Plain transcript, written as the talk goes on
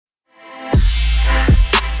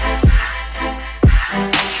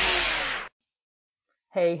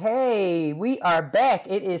Hey, hey, we are back.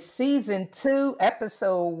 It is season 2,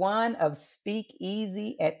 episode 1 of Speak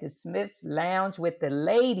Easy at the Smith's Lounge with the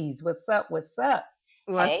ladies. What's up? What's up?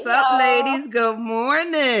 What's Hey up, y'all. ladies? Good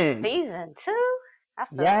morning. Season 2? I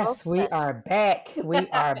feel real Yes, we special. are back. We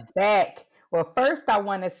are back. Well, first, I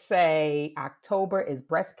want to say October is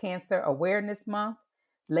Breast Cancer Awareness Month.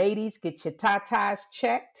 Ladies, get your tatas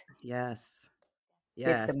checked. Yes, Get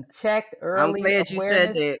yes. them checked I'm early. glad you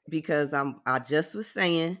said Awareness. that because I just was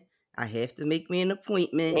saying I have to make me an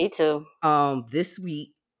appointment Me too. this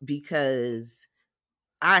week because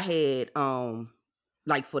I had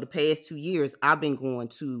like for the past 2 years I've been going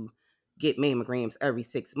to get mammograms every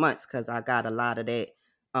 6 months because I got a lot of that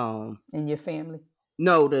In your family.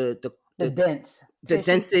 no The dense the tissue.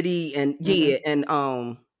 density and Mm-hmm.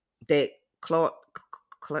 and that clot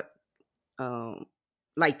um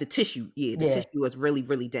like the tissue, the Yeah. tissue is really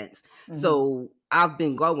really dense. Mm-hmm. So I've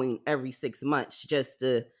been going every 6 months just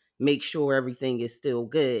to make sure everything is still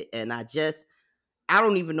good. And I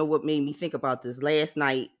don't even know what made me think about this last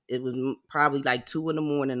night. It was probably like 2 in the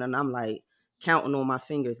morning, and I'm like counting on my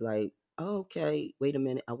fingers like, oh, okay, wait a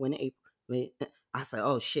minute, I went in April. I said,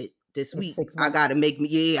 oh shit, this It's week 6 months. I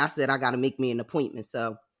said I gotta make me an appointment.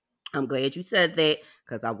 So I'm glad you said that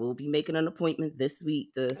because I will be making an appointment this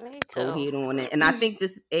week to Me go too. ahead on it. And I think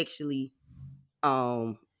this actually,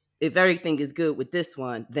 if everything is good with this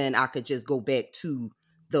one, then I could just go back to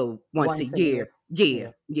the once a Once a year.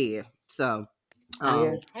 year. Yeah. So,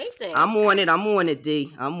 Yeah. Hate that. I'm on it. I'm on it,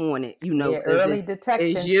 D. I'm on it. Yeah. Because Early it's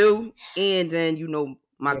detection. you, and then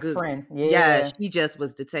my Your good, friend. yeah, Yeah. she just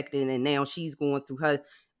was detected, and now she's going through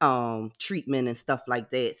her treatment and stuff like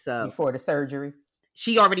that. So Before the surgery.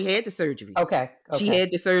 she already had the surgery. Okay. She Okay.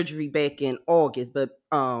 had the surgery back in August, but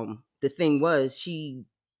the thing was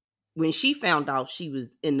when she found out, she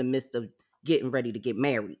was in the midst of getting ready to get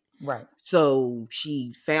married. Right. So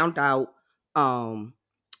she found out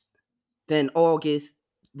then August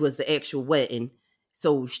was the actual wedding.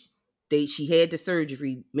 So she had the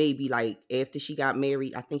surgery maybe like after she got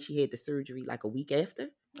married. I think she had the surgery like a week after.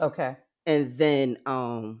 Okay. And then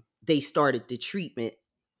they started the treatment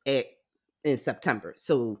at in September.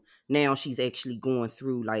 So now she's actually going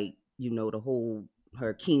through like, the whole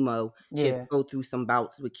her chemo. She has to Yeah. go through some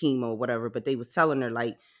bouts with chemo or whatever. But they was telling her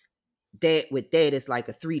like that is like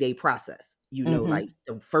a 3-day process. Like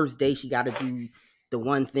the first day she gotta do the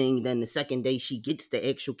one thing, then the second day she gets the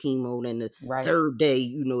actual chemo, then the Right. third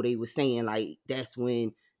day, they were saying like that's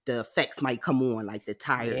when the effects might come on, like the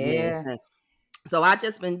tiredness. Yeah. So I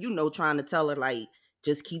just been, trying to tell her like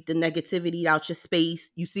just keep the negativity out your space.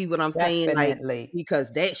 You see what I'm saying? Like, Definitely. because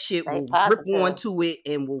that shit Stay will grip positive onto it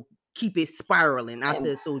and will keep it spiraling. I and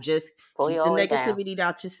said, so just pull you keep the all the way down. negativity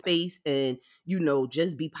out your space and,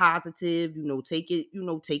 just be positive, take it,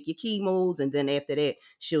 take your chemos. And then after that,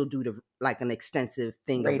 she'll do like an extensive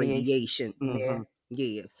thing of Radiation. radiation. Yeah.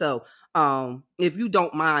 Yeah. So, if you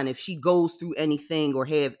don't mind, if she goes through anything or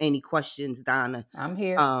have any questions, Donna, I'm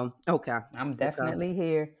here. okay. I'm Okay. definitely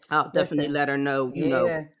here. I'll definitely Listen. let her know,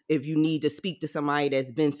 Yeah. if you need to speak to somebody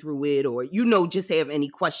that's been through it or, just have any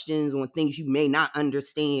questions on things you may not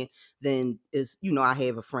understand, then I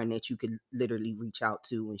have a friend that you could literally reach out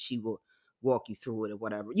to and she will walk you through it or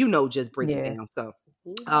whatever, just break it Yeah. down. So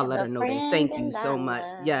You I'll have let a her know that. friend Thank in you so much.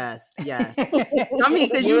 Donna. Yes. I mean,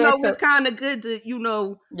 because, Yeah. it's So kind of good to,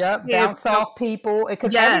 yep, have bounce off people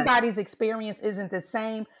because yes, everybody's experience isn't the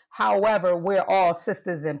same. However, we're all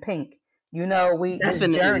sisters in pink. We this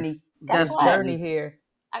definitely. journey, Guess this what? journey here.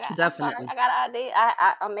 I'm sorry. Definitely. I got an idea.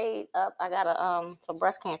 I made up. I got for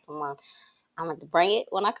breast cancer month. I'm going to bring it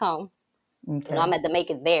when I come. Okay. I'm going to make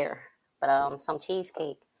it there. But some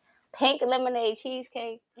cheesecake. Pink lemonade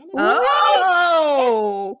cheesecake.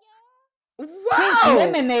 Oh, Pink wow.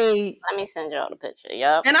 lemonade. Let me send y'all the picture.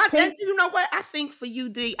 Yup. And you know what? I think for you,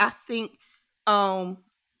 D, I think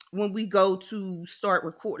when we go to start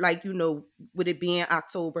record, like, with it being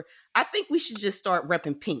October, I think we should just start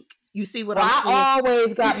repping pink. You see what Well, I'm saying? I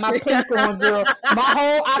always got my pink on, girl. My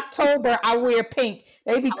whole October, I wear pink.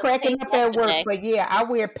 They be I was cracking pink up at work, yesterday. but yeah, I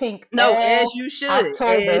wear pink No, as all you should.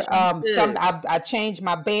 October. As you should. I changed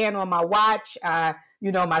my band on my watch.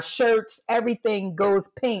 My shirts, everything goes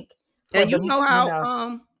pink for And you the, know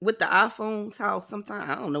how with the iPhones, how sometimes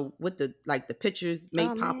I don't know what the pictures may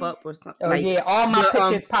Oh, pop man. up or something Oh like yeah, all my your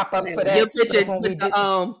pictures pop up for your that. picture When we with did,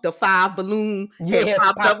 the 5 balloon had yeah,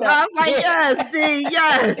 popped up. popped I up. was like, Yeah, yes, D,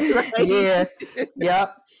 yeah, yes.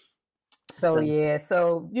 yep. So So, yeah,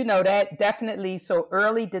 so that definitely. So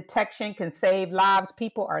early detection can save lives.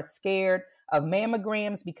 People are scared of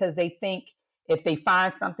mammograms because they think if they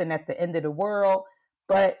find something, that's the end of the world.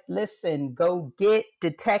 But listen, go get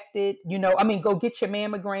detected. Go get your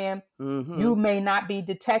mammogram. Mm-hmm. You may not be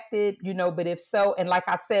detected, but if so, and like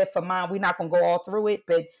I said, for mine, we're not going to go all through it,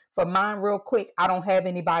 but for mine, real quick, I don't have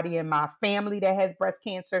anybody in my family that has breast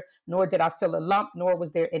cancer, nor did I feel a lump, nor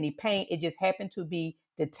was there any pain. It just happened to be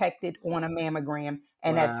detected on a mammogram,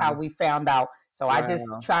 and that's how we found out. So I just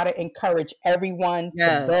try to encourage everyone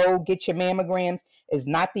to go get your mammograms. It's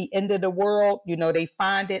not the end of the world. They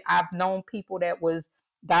find it. I've known people that was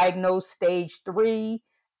diagnosed stage 3,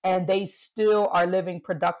 and they still are living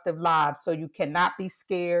productive lives. So you cannot be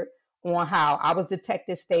scared on how I was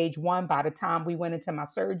detected stage 1. By the time we went into my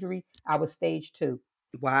surgery, I was stage 2.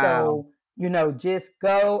 Wow. So, just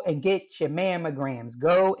go and get your mammograms.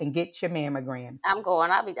 Go and get your mammograms. I'm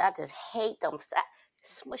going. I just hate them.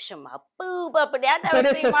 Smushing my boob up and down. But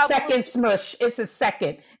it's a second smush. It's a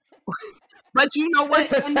second. But you know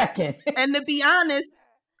what? It's a second. And to be honest,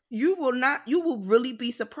 you will really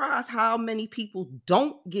be surprised how many people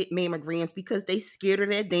don't get mammograms because they scared of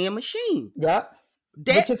that damn machine. Yep.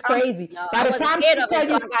 Which is crazy. No, by the time she tell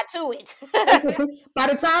you, I got to it. By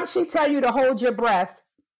the time she tell you to hold your breath,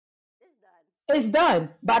 it's done.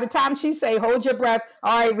 By the time she say hold your breath,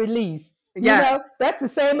 all right, release. That's the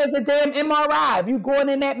same as a damn MRI. If you going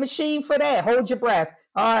in that machine for that, hold your breath.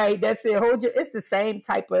 All right, that's it. It's the same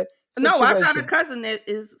type of situation. No, I got a cousin that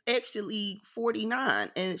is actually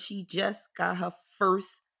 49 and she just got her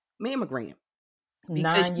first mammogram.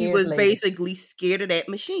 Because she was later basically scared of that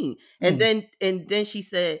machine. And then she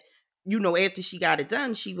said, after she got it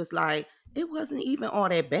done, she was like, it wasn't even all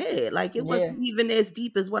that bad. Like it wasn't even as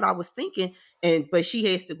deep as what I was thinking. But she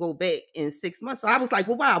has to go back in 6 months. So I was like,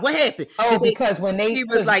 well, wow, what happened? Oh, because she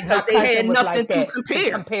was like, because they had nothing to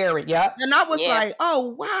compare it. Yep. And I was like,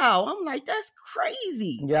 oh, wow. I'm like, that's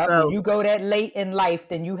crazy. Yep. So, when you go that late in life,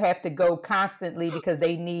 then you have to go constantly because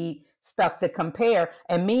they need stuff to compare.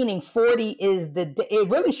 And meaning 40 it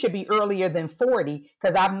really should be earlier than 40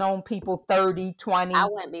 because I've known people 30, 20, I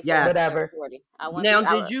went before whatever. 40.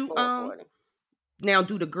 Now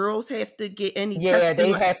do the girls have to get any testing?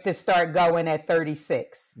 They have to start going at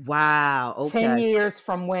 36. Wow. Okay. 10 years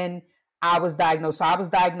from when I was diagnosed. So I was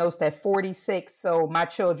diagnosed at 46. So my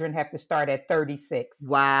children have to start at 36.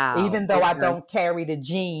 Wow. Even though I don't carry the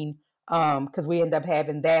gene, because we end up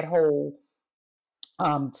having that whole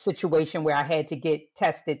situation where I had to get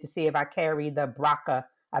tested to see if I carry the BRCA,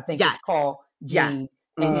 I think it's called, gene.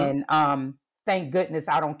 Yes. And thank goodness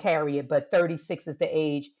I don't carry it, but 36 is the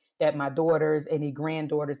age that my daughters, any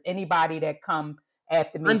granddaughters, anybody that come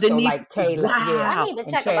after me, underneath, so like Kayla. Wow. I need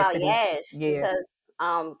to check about because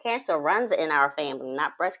cancer runs in our family,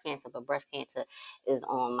 not breast cancer, but breast cancer is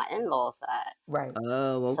on my in-law side. Right.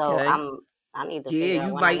 Oh, okay. So I need to figure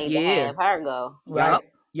out when I need to have her go. Right.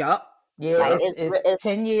 Yup. Yeah, like it's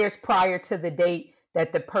 10 years prior to the date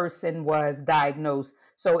that the person was diagnosed.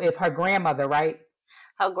 So if her grandmother, right?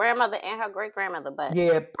 Her grandmother and her great-grandmother, but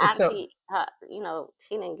she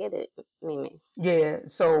didn't get it, Mimi. Yeah,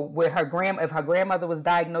 so with if her grandmother was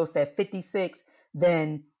diagnosed at 56,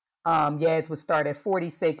 then Yaz would start at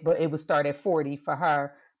 46, but it would start at 40 for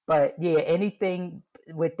her. But yeah, anything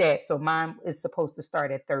with that. So mine is supposed to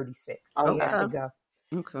start at 36. Okay. We have to go.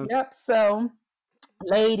 Okay. Yep. So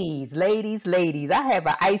ladies, I have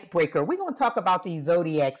an icebreaker. We're going to talk about these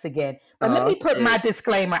zodiacs again. But let me put my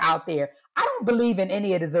disclaimer out there. I don't believe in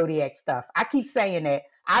any of the zodiac stuff. I keep saying that.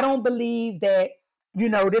 I don't believe that,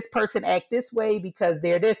 this person act this way because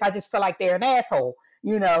they're this. I just feel like they're an asshole,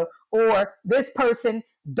 or this person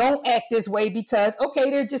don't act this way because, okay,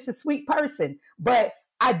 they're just a sweet person. But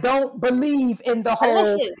I don't believe in the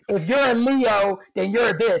whole, if you're a Leo, then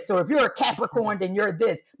you're this. Or if you're a Capricorn, then you're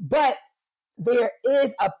this. But there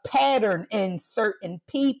is a pattern in certain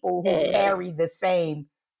people who carry the same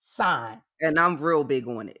sign. And I'm real big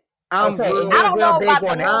on it. I don't know about the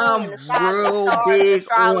moon and the sky, the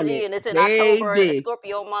astrology, and it's in October, and the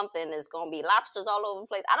Scorpio month, and it's going to be lobsters all over the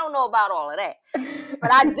place. I don't know about all of that.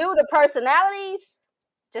 But I do the personalities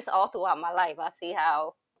just all throughout my life. I see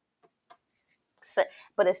how...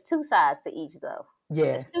 But it's two sides to each, though.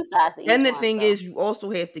 Yeah. It's two sides to each. And the thing is, you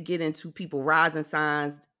also have to get into people rising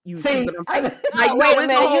signs. See, wait a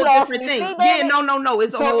minute, you lost me. See, yeah, no.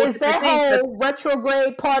 It's a whole is that whole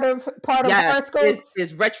retrograde part of horoscopes?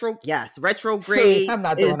 It's retro. Yes, retrograde. See, I'm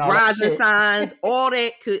not doing it's all rising signs. All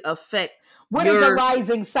that could affect. What is a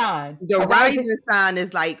rising sign? The rising sign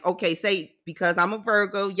is like, okay, say because I'm a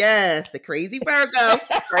Virgo. Yes, the crazy Virgo.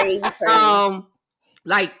 crazy.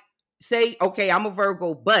 Like say, okay, I'm a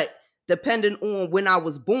Virgo, but depending on when I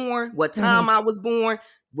was born, what time I was born,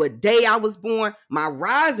 what day I was born, my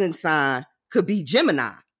rising sign could be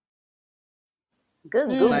Gemini. Good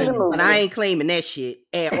Google. But I ain't claiming that shit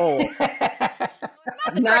at all.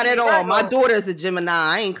 Not at all. My daughter's a Gemini.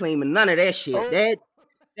 I ain't claiming none of that shit. Oh.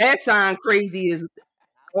 That sign crazy is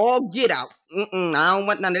all get out. I don't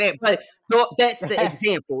want none of that. But that's the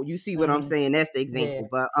example. You see what I'm saying? That's the example.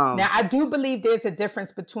 Yeah. But now I do believe there's a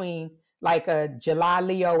difference between like a July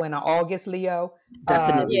Leo and an August Leo.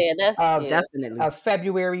 Definitely. Definitely. A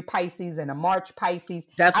February Pisces and a March Pisces.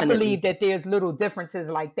 Definitely. I believe that there's little differences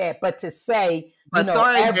like that. But to say,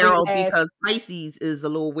 sorry, Daryl, because Pisces is a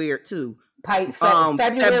little weird too.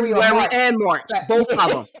 February and March. Both of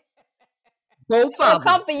them. Both of them.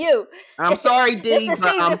 Come for you. I'm sorry, D. This is the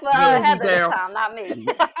season for Heather this time, not me.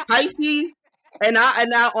 Pisces, and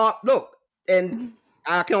I look, and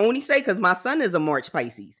I can only say because my son is a March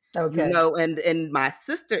Pisces. Okay. And my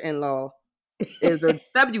sister-in-law is a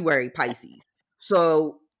February Pisces.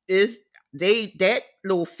 So that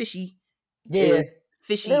little fishy. Yeah.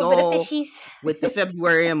 Fishy all with the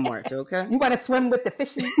February and March, okay? You want to swim with the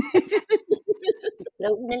fishy?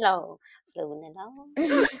 Floating along.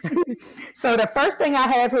 So the first thing I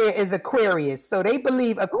have here is Aquarius. So they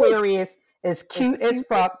believe Aquarius is cute as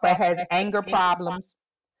fuck, but has anger problems,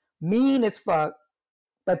 mean as fuck,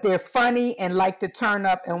 but they're funny and like to turn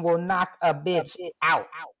up and will knock a bitch out.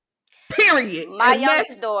 Period. My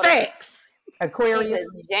youngest daughter, facts. Aquarius.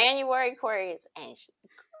 She's a January Aquarius, and she.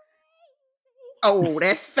 Oh,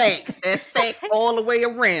 that's facts. That's facts all the way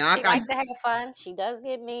around. She likes to have fun. She does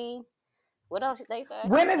get mean. What else did they say?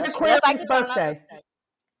 When is Aquarius' birthday?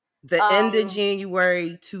 The end of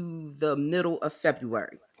January to the middle of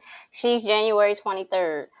February. She's January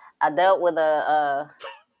 23rd. I dealt with a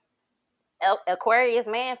Aquarius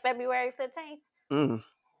man February 15th.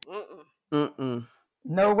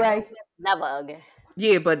 No way. Never again.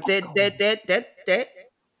 Yeah, but that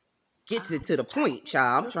gets it to the point,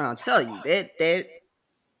 child. I'm trying to tell you that it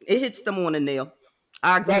hits them on the nail.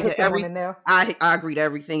 I agree to everything. I agree to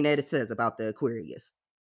everything that it says about the Aquarius.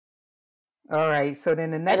 All right, so then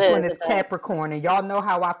the next one is Capricorn, and y'all know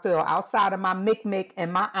how I feel outside of my Mick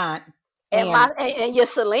and my aunt and your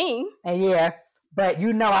Celine. And yeah, but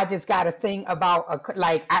I just got a thing about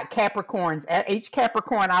Capricorns. Each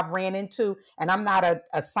Capricorn I've ran into, and I'm not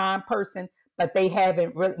a sign person, but they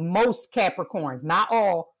haven't really. Most Capricorns, not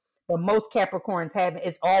all. But most Capricorns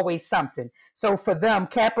it's always something. So for them,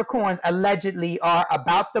 Capricorns allegedly are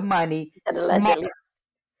about the money, smart,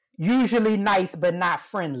 usually nice, but not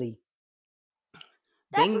friendly.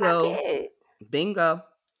 Bingo.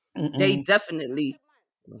 They definitely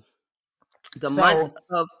months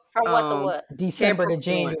of from what to what? December to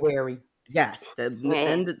January. Yes,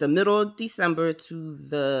 the middle of December to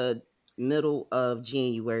the middle of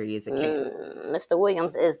January is a Cap. Mr.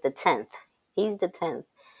 Williams is the 10th. He's the 10th.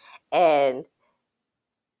 And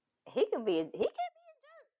he can be a jerk.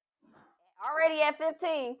 Already at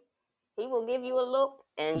 15, he will give you a look,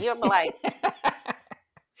 and you're like,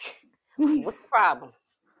 "What's the problem?"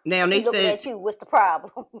 Now they said, at you, "What's the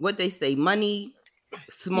problem?" What they say, money,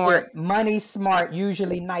 smart,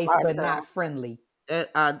 usually nice, but not friendly.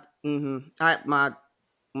 One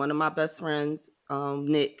of my best friends,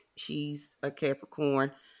 Nick, she's a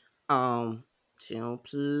Capricorn. She don't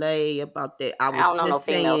play about that. I don't know no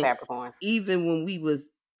female Capricorns. Even when we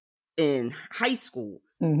was in high school,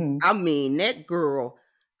 I mean, that girl,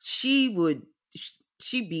 she'd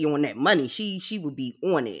be on that money. She would be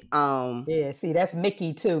on it. Yeah, see, that's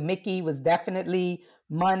Mickey too. Mickey was definitely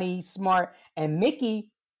money, smart, and Mickey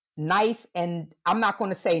nice. And I'm not going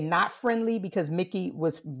to say not friendly because Mickey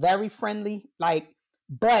was very friendly.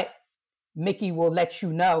 But Mickey will let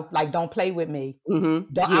you know, don't play with me. I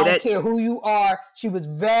don't care who you are. She was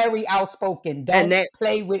very outspoken. Don't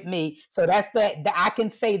play with me. So that's I can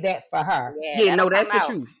say that for her. Yeah, no, that's the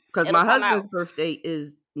truth. Because my husband's birthday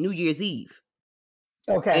is New Year's Eve.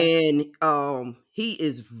 Okay. And he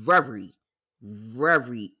is very,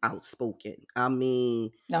 very outspoken. I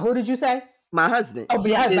mean, now who did you say? My husband. Oh,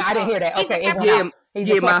 your husband. I didn't hear that. Okay. He's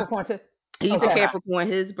a Capricorn too. He's a Capricorn.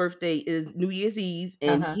 His birthday is New Year's Eve,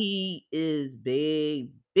 and he is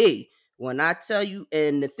big. When I tell you,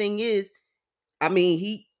 and the thing is, I mean,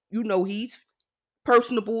 he's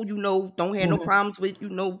personable. Don't have no problems with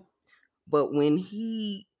But when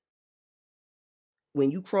you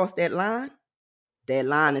cross that line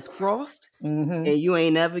is crossed, and you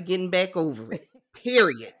ain't ever getting back over it.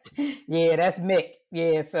 Period. Yeah, that's Mick.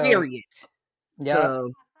 Yeah, so period. Yeah.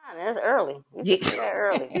 So, that's early. You can say that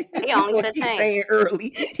early. He only would have changed. Saying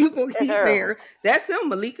early. You gonna keep saying that's him,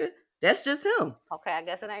 Malika. That's just him. Okay, I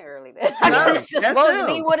guess it ain't early then. It's just supposed to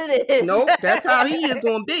be what it is. Nope, that's how he is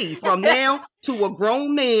going to be. From now to a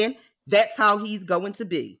grown man, that's how he's going to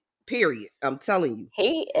be. Period. I'm telling you.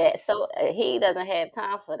 He doesn't have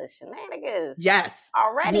time for the shenanigans. Yes.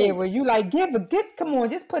 Already. Yeah, well, you like come on,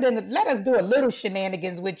 just put in let us do a little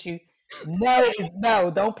shenanigans with you. No is no,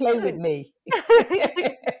 don't play with me.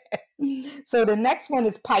 So the next one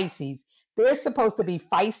is Pisces. They're supposed to be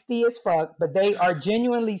feisty as fuck, but they are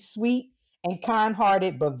genuinely sweet and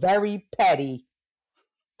kind-hearted, but very petty.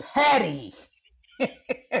 Petty. It's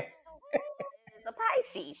a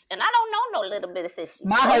Pisces, and I don't know no little bit of fishy.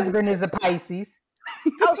 My husband is a Pisces.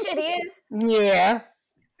 Oh shit, he is. Yeah.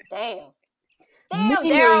 Damn,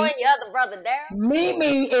 Daryl and your other brother Daryl.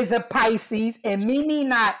 Mimi is a Pisces, and Mimi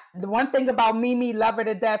the one thing about Mimi, love her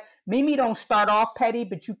to death. Mimi don't start off petty,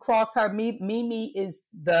 but you cross her. Mimi is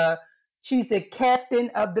she's the captain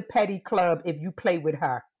of the petty club if you play with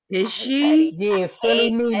her. Is she? Yeah,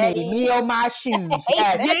 Philly Mimi. Me on my shoes.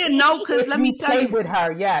 Yes. Yeah, no, because let me tell you. Play with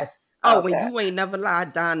her, yes. Oh, okay. And you ain't never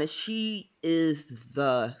lied, Donna. She is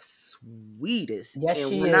the sweetest. Yes, and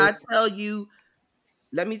she when is. I tell you,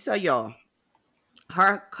 let me tell y'all,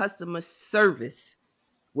 her customer service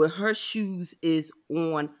with her shoes is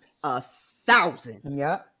on 1,000.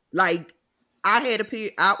 Yep. Like,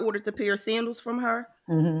 I ordered a pair of sandals from her.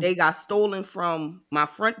 Mm-hmm. They got stolen from my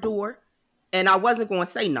front door. And I wasn't going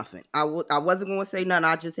to say nothing. I wasn't going to say nothing.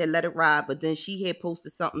 I just had let it ride. But then she had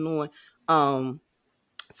posted something on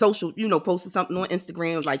social, posted something on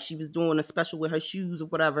Instagram, like she was doing a special with her shoes or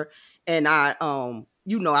whatever. And I, I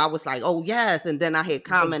was like, oh yes. And then I had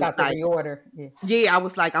commented like, reorder. Yeah, I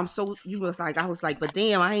was like, I was like, but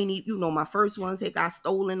damn, I ain't even, my first ones had got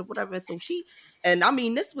stolen or whatever. And so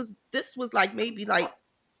this was like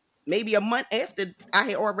maybe a month after I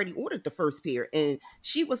had already ordered the first pair. And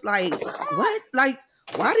she was like, what? Like,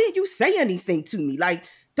 why didn't you say anything to me? Like,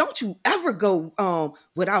 don't you ever go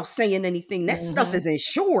without saying anything. That stuff is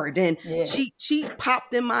insured. And she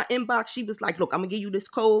popped in my inbox. She was like, look, I'm gonna give you this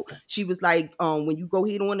code. She was like, when you go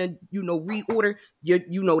ahead on and reorder,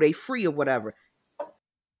 they free or whatever.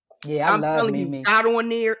 Yeah, I'm telling you, got on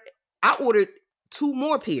there. I ordered 2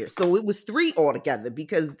 more pairs, so it was 3 altogether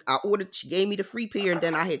because she gave me the free pair, and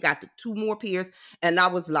then I had got the 2 more pairs, and I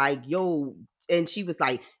was like, yo, and she was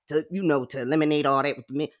like, to eliminate all that with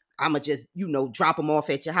me, I'ma just, drop them off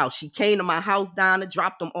at your house. She came to my house, Donna,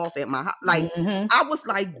 dropped them off at my house. Like, I was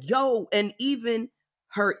like, yo, and even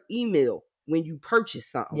her email when you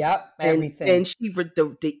purchase something. Yep, everything. And she,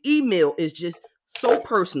 the email is just so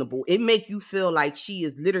personable. It make you feel like she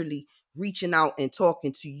is literally reaching out and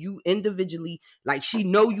talking to you individually, like she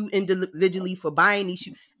know you individually for buying these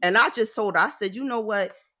shoes. And I just told her, I said, you know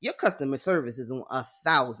what? Your customer service is on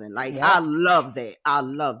 1,000. Like, I love that.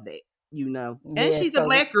 And she's a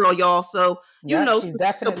Black girl, y'all. So,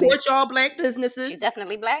 support y'all Black businesses. She's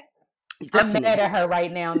definitely Black. I'm mad at her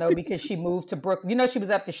right now, though, because she moved to Brooklyn. She was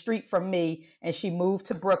up the street from me, and she moved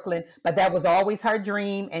to Brooklyn. But that was always her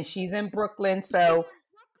dream, and she's in Brooklyn. So,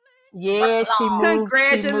 yeah, she moved.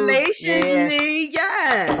 Congratulations, me.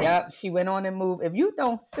 Yeah. Yep, she went on and moved. If you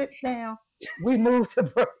don't sit down, we moved to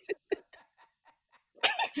Brooklyn.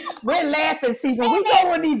 We're laughing, see, when we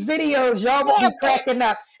go on these videos, y'all will be cracking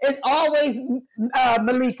up. It's always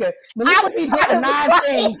Malika. Malika be doing 9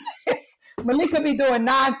 things. Malika be doing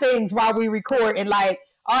 9 things while we record, and like,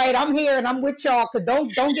 all right, I'm here and I'm with y'all, because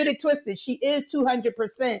don't get it twisted. She is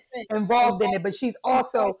 200% involved in it, but she's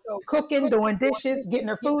also cooking, doing dishes, getting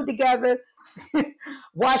her food together,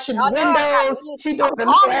 washing windows. She doing a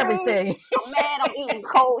little everything. I'm mad. I'm eating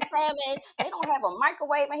cold salmon. They don't have a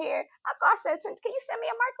microwave in here. I said, can you send me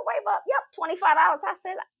a microwave up? Yep, $25. I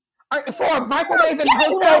said, for a microwave in the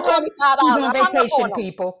hotel room. She's on vacation,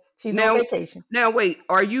 people. She's on vacation. Now wait,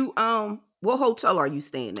 are you what hotel are you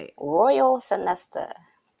staying at? Royal Sonesta.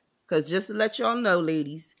 Because just to let y'all know,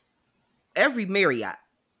 ladies, every Marriott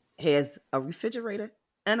has a refrigerator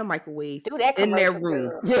and a microwave in their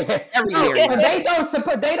room. Yeah, every Marriott.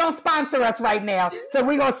 They don't sponsor us right now, so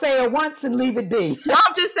we're gonna say it once and leave it be.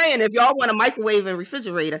 I'm just saying, if y'all want a microwave and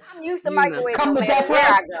refrigerator, I'm used to microwave. Come to Death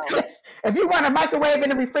Row. If you want a microwave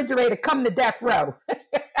and a refrigerator, come to Death Row.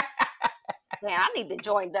 Man, I need to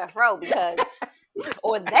join Death Row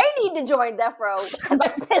or they need to join Death Row because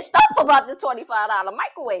I'm pissed off about this $25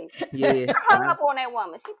 microwave. Yeah, I hung up on that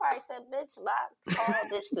woman. She probably said, "Bitch, bye." Call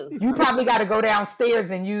bitch too. You probably got to go downstairs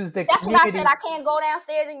and use the. That's what I said. I can't go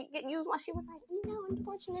downstairs and use one. She was like,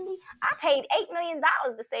 unfortunately, I paid $8 million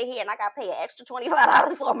to stay here, and I got to pay an extra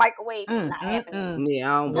 $25 for a microwave. It's not happening.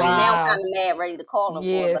 Yeah, I'm now kind of mad, ready to call them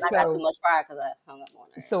for it, but I got too much pride because I hung up on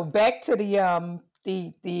her. So back to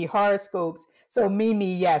the horoscopes. So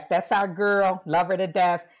Mimi, yes, that's our girl. Love her to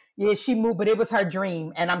death. Yeah, she moved, but it was her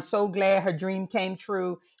dream. And I'm so glad her dream came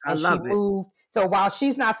true and she moved. So while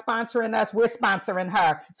she's not sponsoring us, we're sponsoring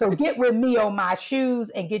her. So get with me on my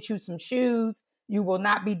shoes and get you some shoes. You will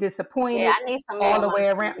not be disappointed. Yeah, I need some all the way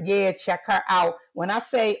around. Yeah, check her out. When I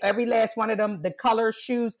say every last one of them, the color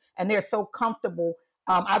shoes, and they're so comfortable.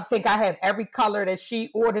 I think I have every color that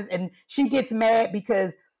she orders, and she gets mad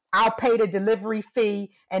because I'll pay the delivery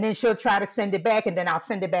fee, and then she'll try to send it back, and then I'll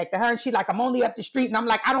send it back to her. And she's like, I'm only up the street. And I'm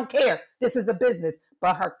like, I don't care. This is a business.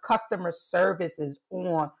 But her customer service is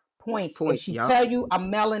on point. If she tell you I'm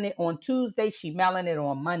mailing it on Tuesday, she mailing it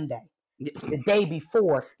on Monday, the day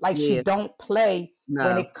before. Like she don't play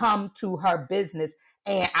when it come to her business.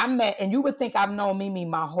 And you would think I've known Mimi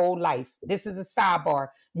my whole life. This is a sidebar.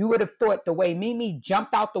 You would have thought the way Mimi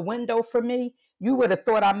jumped out the window for me, you would have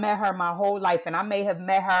thought I met her my whole life. And I may have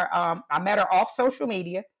met her, I met her off social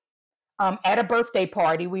media at a birthday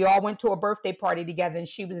party. We all went to a birthday party together and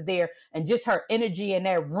she was there. And just her energy in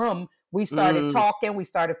that room, we started talking, we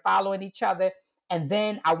started following each other. And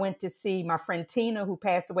then I went to see my friend Tina, who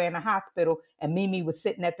passed away in the hospital, and Mimi was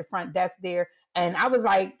sitting at the front desk there. And I was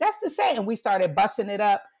like, that's the same. And we started busting it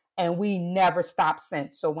up, and we never stopped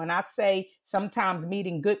since. So when I say sometimes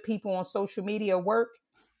meeting good people on social media work,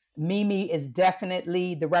 Mimi is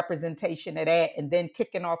definitely the representation of that. And then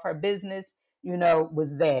kicking off her business,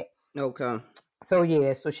 was that. Okay. So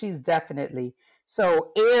yeah, so she's definitely.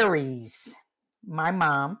 So Aries, my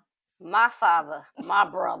mom. My father, my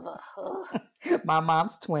brother. My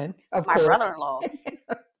mom's twin, of my course. My brother-in-law.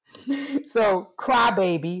 So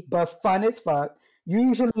crybaby, but fun as fuck.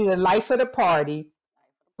 Usually the life of the party,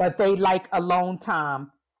 but they like alone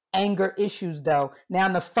time. Anger issues, though. Now,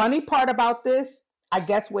 the funny part about this, I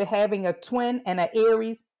guess we're having a twin and an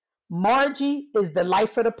Aries. Margie is the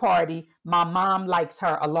life of the party. My mom likes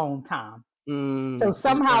her alone time. So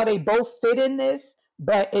somehow they both fit in this,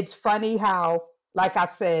 but it's funny how, like I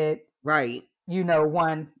said, right.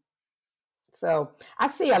 One. So I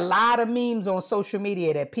see a lot of memes on social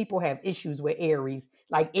media that people have issues with Aries.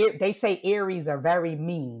 Like they say Aries are very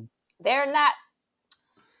mean. They're not.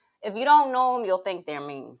 If you don't know them, you'll think they're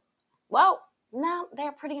mean. Well, no,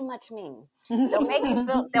 they're pretty much mean. They'll make you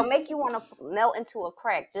feel. They'll make you want to melt into a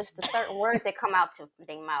crack. Just the certain words that come out to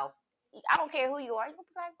their mouth. I don't care who you are. You'll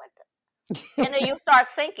be like, what the? And then you start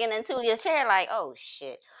sinking into your chair like, oh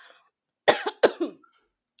shit.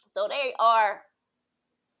 So they are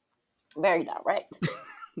very direct.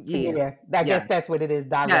 Yeah. I guess that's what it is.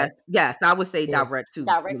 Direct. Yes. I would say direct too.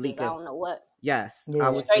 Direct is I don't know what. Yes. Yeah. I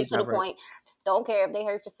would straight to the point. Don't care if they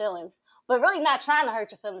hurt your feelings. But really not trying to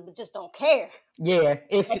hurt your feelings, but just don't care. Yeah.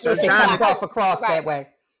 If it comes off across that way.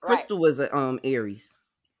 Crystal was a Aries.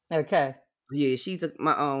 Okay. Yeah, she's an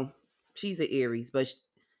Aries, but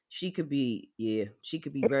she could be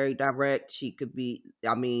very direct. She could be,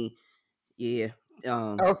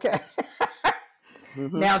 okay.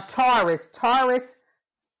 Now Taurus,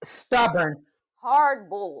 stubborn. Hard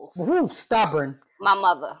bulls. Woo, stubborn. My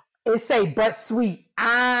mother. It say but sweet.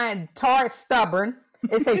 Taurus stubborn.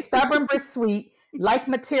 It say stubborn but sweet, like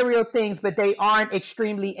material things, but they aren't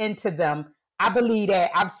extremely into them. I believe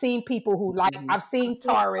that. I've seen people who like. I've seen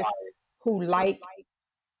Taurus who like.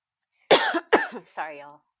 Sorry,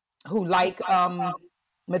 y'all. Who like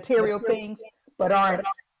material things, but aren't.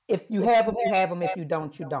 If you have them, you have them. If you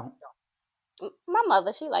don't, you don't. My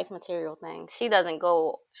mother, she likes material things. She doesn't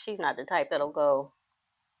go. She's not the type that'll go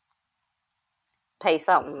pay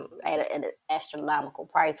something at an astronomical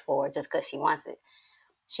price for it just because she wants it.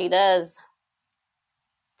 She does.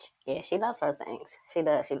 Yeah, she loves her things. She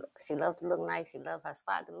does. She loves to look nice. She loves her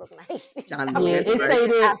spot to look nice.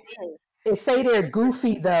 It say they're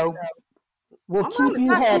goofy though. Will keep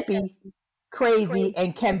you happy, crazy,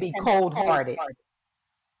 and can be cold-hearted.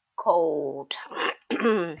 Cold.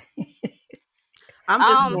 I'm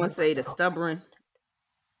just going to say the stubborn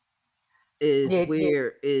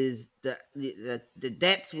is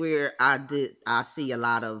that's where I see a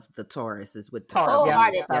lot of the Tauruses with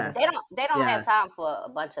cold-hearted. They don't have time for a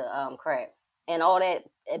bunch of crap and all that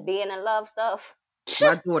being in love stuff.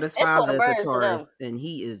 My daughter's father is a Taurus, and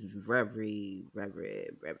he is very, very,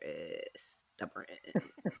 very stubborn.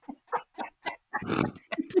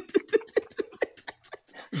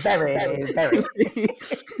 Very, very.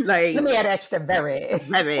 Like, let me add extra very.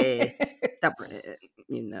 Very stubborn,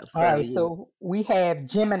 So, all right, so we have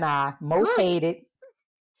Gemini, most hated.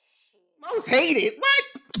 Most hated? What?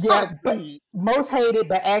 Yeah, but most hated,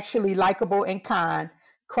 but actually likable and kind.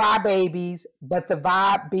 Crybabies, but the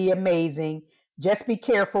vibe be amazing. Just be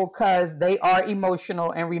careful because they are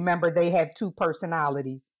emotional, and remember they have two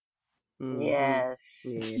personalities. Mm-hmm. Yes.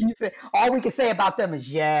 You said, all we can say about them is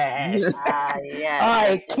yes. Yes. All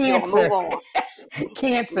right, Cancer. Move on.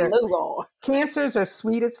 Cancer. Move on. Cancers are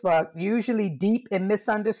sweet as fuck, usually deep and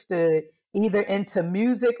misunderstood, either into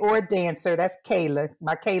music or a dancer. That's Kayla,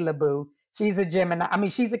 my Kayla boo. She's a Gemini. I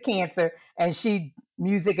mean, she's a Cancer, and she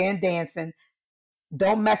music and dancing.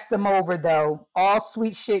 Don't mess them over, though. All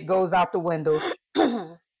sweet shit goes out the window.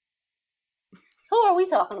 Who are we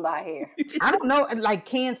talking about here? I don't know. Like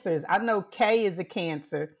Cancers. I know Kay is a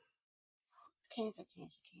Cancer. Cancer.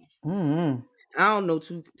 Mm-hmm. I don't know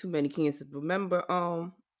too many Cancers. Remember,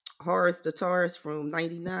 Horace the Taurus from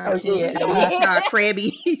 '99. Oh yeah,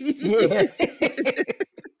 Crabby. Yeah.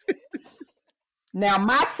 Now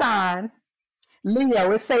my sign,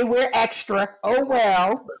 Leo, it say we're extra. Oh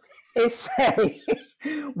well. It say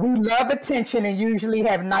we love attention and usually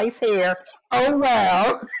have nice hair. Oh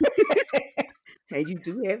well. And you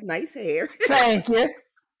do have nice hair. Thank you.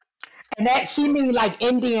 And that she mean like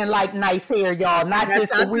Indian like nice hair, y'all. Not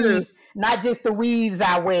just the weaves. Not just the weaves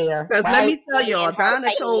I wear. Because let me tell y'all,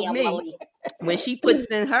 Donna told me when she puts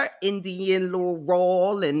in her Indian little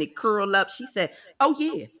roll and it curl up, she said, "Oh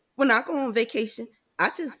yeah, when I go on vacation, I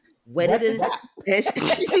just wet it in.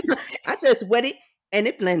 I just wet it and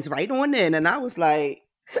it blends right on in." And I was like,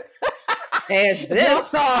 "As if." You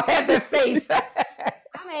saw her face. I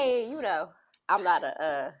mean, I'm not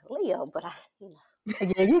a Leo, but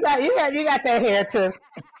Yeah, you got that hair too.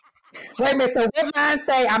 Wait a minute. So what mine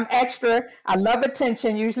say? I'm extra. I love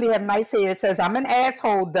attention. Usually have nice hair. It says I'm an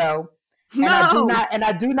asshole though, and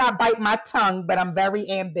I do not bite my tongue, but I'm very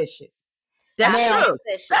ambitious. That's true.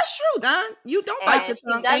 That's true, Don. You don't bite your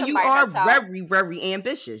tongue, and you are very, very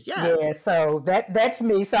ambitious. Yes. Yeah. So that's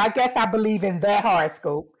me. So I guess I believe in that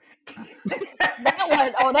horoscope.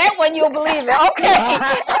 that one you'll believe it. Okay.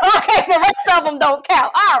 Okay, the rest of them don't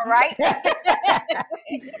count. All right.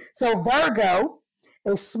 So Virgo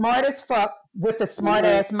is smart as fuck with a smart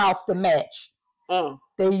ass mouth to match.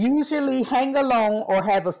 They usually hang alone or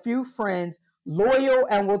have a few friends, loyal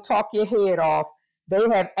and will talk your head off. They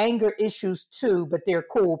have anger issues too, but they're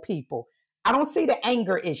cool people. I don't see the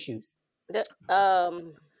anger issues.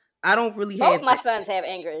 I don't really Both my sons have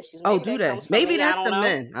anger issues. Maybe do that? Maybe that's the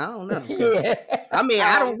men. I don't know. Yeah. I mean,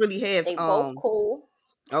 I don't really have. They both cool.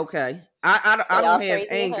 Okay. I don't have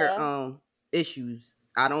anger issues.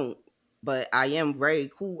 I don't. But I am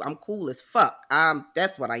very cool. I'm cool as fuck.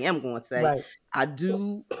 That's what I am going to say. Right. I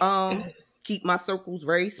do keep my circles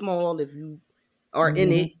very small. If you are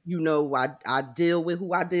in it, I deal with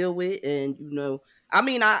who I deal with, and I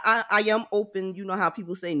mean, I am open. You know how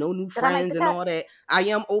people say no new friends and all that. I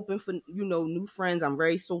am open for new friends. I'm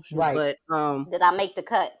very social, right. But did I make the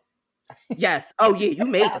cut? Yes. Oh yeah, you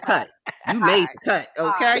made the cut. You made the cut.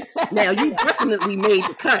 Okay. Now you definitely made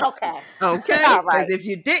the cut. Okay. Okay. All right. Because if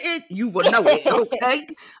you didn't, you would know it. Okay.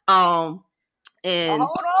 And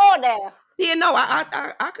hold on there. Yeah, no,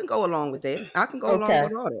 I can go along with that. I can go along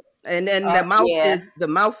with all that. And then the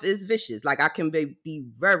mouth is vicious. Like I can be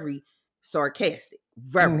very sarcastic.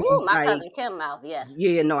 Very. Ooh, my cousin Kim mouth. Yes.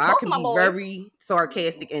 Yeah. No, I can be very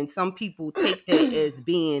sarcastic, and some people take that as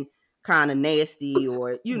being kind of nasty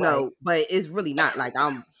or but it's really not. Like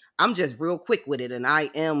I'm just real quick with it, and I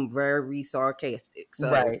am very sarcastic, so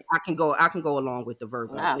I can go along with the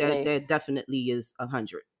Virgo. That definitely is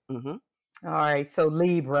 100. All right, so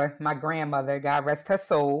Libra, my grandmother, God rest her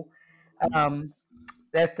soul,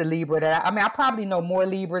 that's the Libra that I probably know more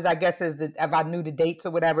Libras, I guess, if I knew the dates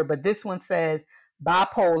or whatever, but this one says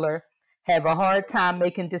bipolar, have a hard time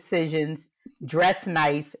making decisions, dress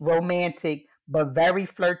nice, romantic, but very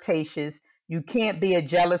flirtatious. You can't be a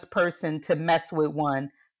jealous person to mess with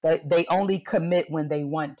one. But they only commit when they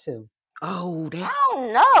want to. Oh, I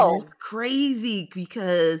don't know. That's crazy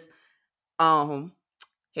because,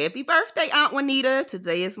 happy birthday, Aunt Juanita.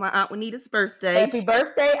 Today is my Aunt Juanita's birthday. Happy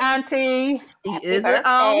birthday, Auntie. She is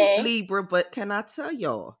a Libra, but can I tell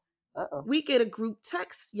y'all? We get a group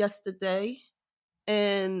text yesterday,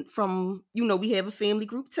 and from we have a family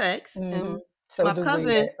group text, and so my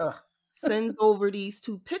cousin sends over these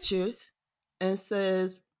two pictures and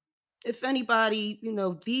says, if anybody,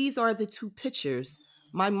 these are the two pictures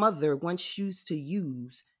my mother once used to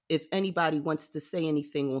use if anybody wants to say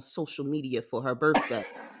anything on social media for her birthday.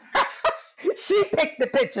 She picked the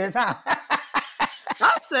pictures, huh?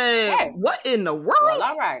 I said, what in the world? Well,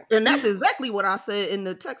 all right. And that's exactly what I said in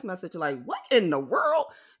the text message. Like, what in the world?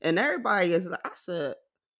 And everybody is like, I said,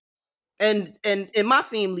 and in my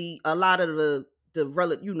family, a lot of the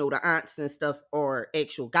relative, the aunts and stuff are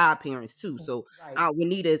actual godparents too. So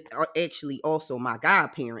Juanita is actually also my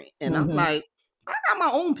godparent. And I'm like, I got my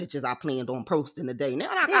own pictures I planned on posting today. Now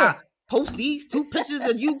I got post these 2 pictures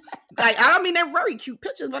of you. Like, I mean, they're very cute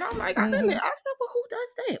pictures, but I'm like, I said, well, who does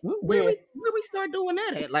that? Where we start doing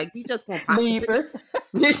that at? Like, we just gonna pop Leavers.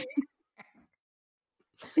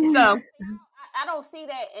 So I don't see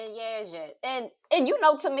that in Yaz yet, and you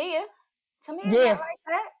know Tamia not like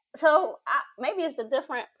that. So maybe it's the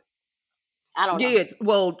different. I don't know. Yeah,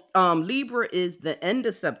 well, Libra is the end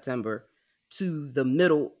of September to the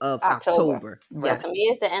middle of October. Yeah,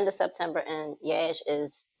 Tamia is the end of September, and Yaz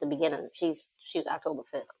is the beginning. She was October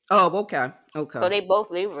 5th. Oh, okay. So they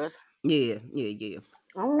both Libras. Yeah. I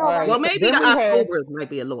don't know. Right, well, maybe the October might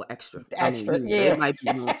be a little extra. Yeah. It might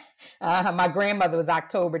be my grandmother was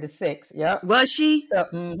October the 6th. Yep. Was she? So,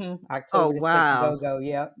 October the 6th. Go.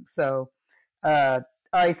 Yep. So, all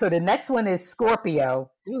right. So the next one is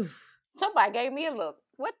Scorpio. Oof. Somebody gave me a look.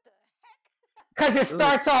 What the heck? Because it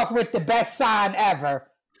starts off with the best sign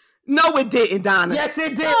ever. No, it didn't, Donna. Yes,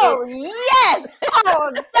 it did. Oh, yes.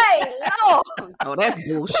 Oh, thank Lord. Oh, that's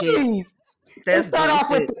bullshit. Please. Let's start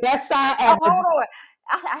off with the best sign ever. Oh, hold on.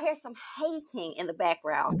 I hear some hating in the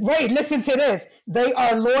background. Wait, listen to this. They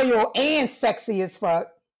are loyal and sexy as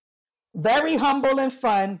fuck. Very humble and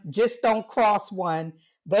fun. Just don't cross one.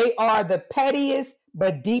 They are the pettiest,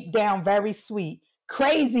 but deep down very sweet.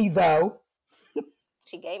 Crazy, though.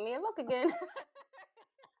 She gave me a look again.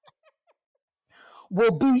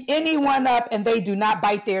 Will beat anyone up, and they do not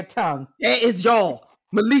bite their tongue. That is y'all.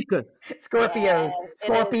 Malika. Scorpios. Yes,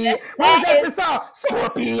 Scorpio. What is that the song?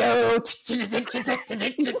 Scorpio.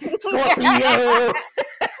 Scorpio.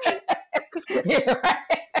 Yeah, right.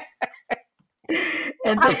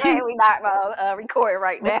 And I'm glad we're not recording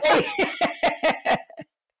right now.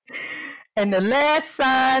 And the last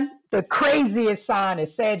sign, the craziest sign,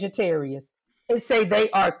 is Sagittarius. It say they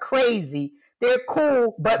are crazy. They're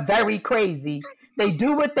cool, but very crazy. They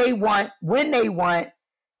do what they want, when they want.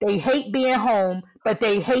 They hate being home, but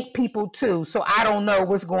they hate people too. So I don't know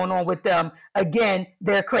what's going on with them. Again,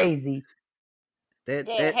 they're crazy. They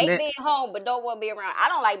hate being home, but don't want to be around. I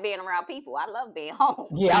don't like being around people. I love being home.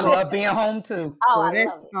 Yeah, I love being home too. Oh, well,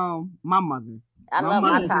 that's my mother. I love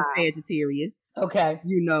my time. Sagittarius. Okay.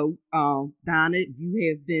 You know, Donna, you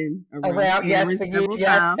have been around yes, for you.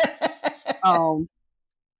 Yes. I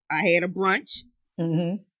had a brunch,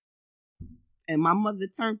 and my mother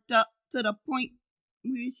turned up to the point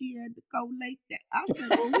where she had to go like that. I said,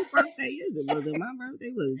 well, whose birthday is it? Was it my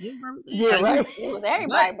birthday? Was it your birthday? Yeah, like, right. It was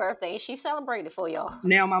everybody's birthday. She celebrated for y'all.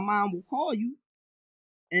 Now my mom will call you,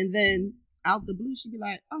 and then out the blue, she'd be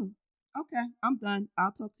like, oh, okay, I'm done.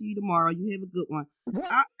 I'll talk to you tomorrow. You have a good one. And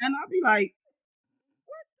I'll be like,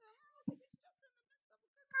 what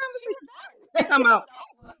the hell? Come out.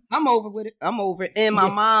 I'm over with it. I'm over it. And my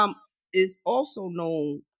mom is also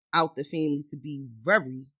known out the family to be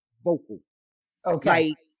very vocal. Okay.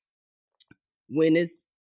 Like, when it's,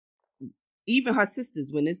 even her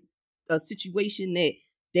sisters, when it's a situation that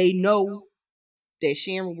they know that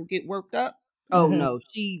Sharon will get worked up, oh no,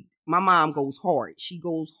 my mom goes hard. She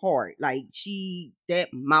goes hard. Like,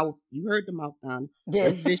 that mouth, you heard the mouth, Donna.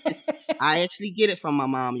 Yeah. I actually get it from my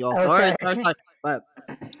mom, y'all. Okay. Sorry. But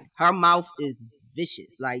her mouth is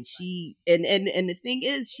vicious. Like, and the thing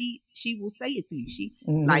is, she will say it to you. She,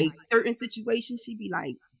 like, certain situations, she be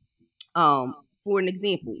like, for an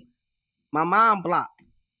example, my mom blocked.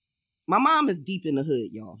 My mom is deep in the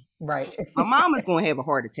hood, y'all. Right. My mom is going to have a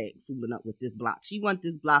heart attack fooling up with this block. She wants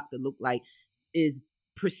this block to look like is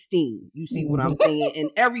pristine. You see what I'm saying? And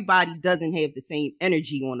everybody doesn't have the same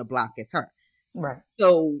energy on the block as her. Right.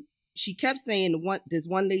 So she kept saying this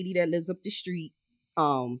one lady that lives up the street,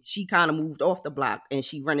 she kind of moved off the block and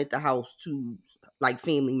she rented the house to like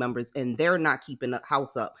family members, and they're not keeping the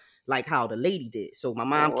house up like how the lady did. So my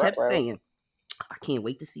mom kept saying, I can't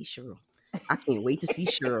wait to see Cheryl. I can't wait to see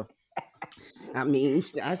Cheryl. I mean,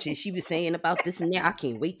 she was saying about this and that. I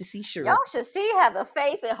can't wait to see Cheryl. Y'all should see her, the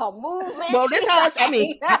face and her movement. Well, that's how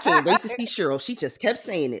I can't wait to see Cheryl. She just kept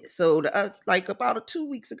saying it. So, like about 2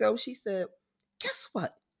 weeks ago, she said, guess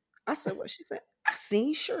what? I said, what? She said, I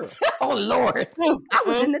seen Cheryl. Oh, Lord. I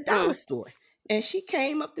was in the dollar store. And she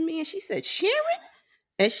came up to me and she said, Sharon?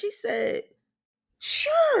 And she said,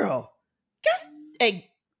 Cheryl, guess, hey,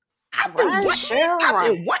 I've been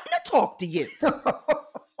wanting to talk to you.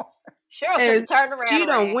 Cheryl turned around. She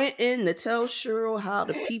done went in to tell Cheryl how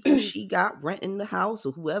the people she got renting the house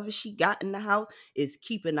or whoever she got in the house is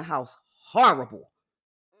keeping the house horrible.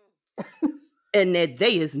 And that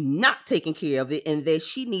they is not taking care of it, and that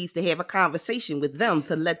she needs to have a conversation with them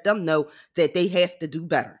to let them know that they have to do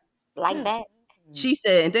better. Like that. She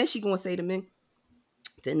said, and then she gonna say to me,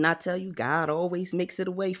 didn't I tell you God always makes it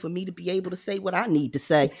a way for me to be able to say what I need to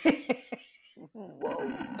say?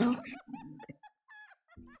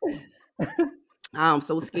 I'm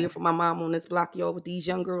so scared for my mom on this block, y'all, with these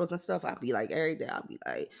young girls and stuff. I'd be like, every day, I'd be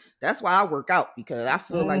like, that's why I work out, because I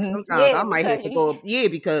feel like sometimes I might have to go,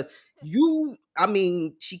 because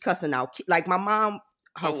she cussing out, like my mom,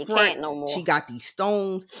 her front, no she got these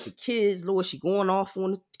stones, the kids, Lord, she going off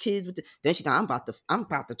on the kids with then she got, I'm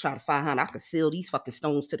about to try to find her, and I could seal these fucking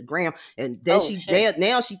stones to the ground. And then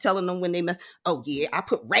now she telling them when they mess, oh yeah, I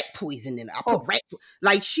put rat poison in it. I put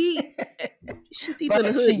like she deep in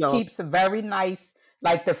the hood, she keeps a very nice,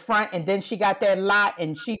 like the front, and then she got that lot,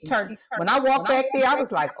 and she turned, when I walked back there, I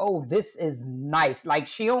was like, oh, this is nice. Like,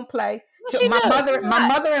 she don't play. My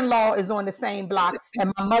mother-in-law is on the same block,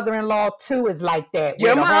 and my mother-in-law too is like that.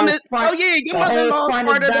 Your mom is your mother-in-law is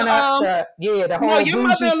part of the whole your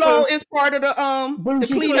mother-in-law is part of the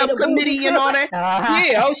cleanup committee and all that.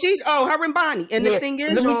 Her and Bonnie. And the thing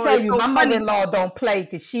is, let me tell you, my mother-in-law don't play,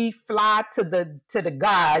 because she fly to the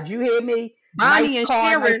gods. You hear me? Bonnie and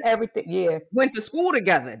Sharon, everything, went to school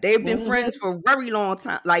together. They've been friends for a very long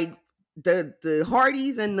time. Like the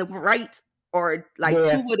Hardys and the Wrights are like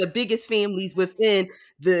two of the biggest families within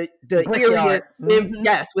the area.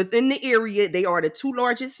 Yes, within the area, they are the two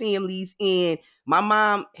largest families. And my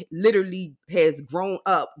mom literally has grown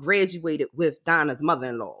up, graduated with Donna's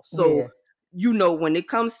mother-in-law. So when it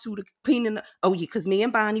comes to the cleaning, because me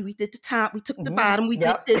and Bonnie, we did the top, we took the bottom, we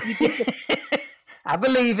did this, we did this. I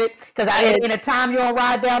believe it, because in a time you don't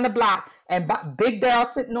ride down the block, and Big Dale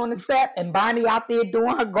sitting on the step, and Bonnie out there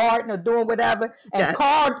doing her garden or doing whatever, and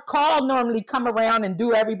Carl normally come around and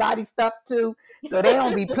do everybody's stuff too, so they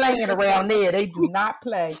don't be playing around there. They do not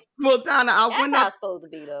play. Well, Donna, that's how it's supposed to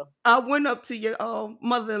be, though. I went up to your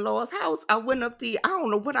mother-in-law's house. I went up there. I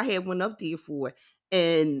don't know what I had went up there for,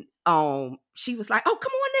 and she was like, "Oh,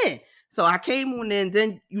 come on in." So I came on in,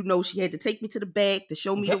 then, she had to take me to the back to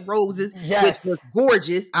show me the roses, which was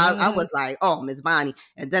gorgeous. I was like, oh, Miss Bonnie.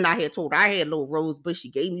 And then I had told her I had a little rose bush. She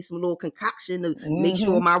gave me some little concoction to make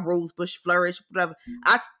sure my rose bush flourished, whatever.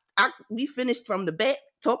 We finished from the back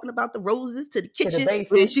talking about the roses to the kitchen.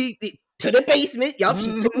 To the basement. Y'all,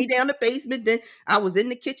 she took me down the basement. Then I was in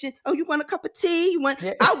the kitchen. Oh, you want a cup of tea?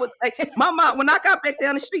 I was like, my mom, when I got back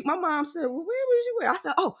down the street, my mom said, well, where was you at? I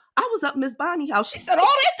said, oh, I was up Miss Bonnie's house. She said,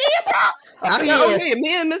 oh, that damn time. I said, oh, yeah,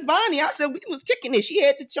 me and Miss Bonnie. I said, we was kicking it. She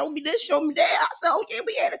had to show me this, show me that. I said, oh, yeah,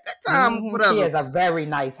 we had a good time. Whatever. She has a very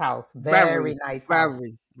nice house. Very nice house.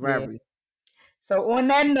 Very. So on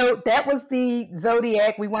that note, that was the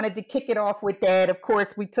Zodiac. We wanted to kick it off with that. Of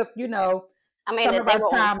course, we took, some of our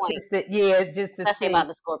time just to especially about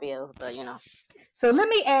the Scorpios, but So let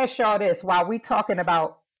me ask y'all this while we talking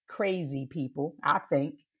about crazy people. I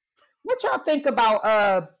think, what y'all think about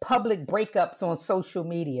public breakups on social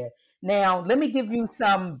media? Now, let me give you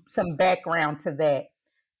some background to that.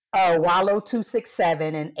 Wallow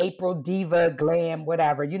 267 and April Diva Glam,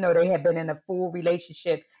 whatever, they had been in a full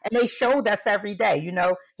relationship, and they showed us every day.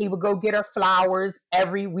 He would go get her flowers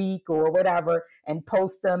every week or whatever and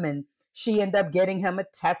post them, and she ended up getting him a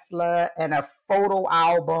Tesla and a photo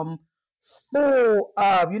album full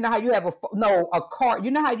of, how you have a card.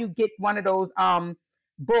 How you get one of those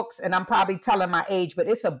books, and I'm probably telling my age, but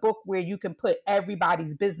it's a book where you can put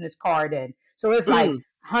everybody's business card in. So it's like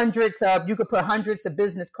you could put hundreds of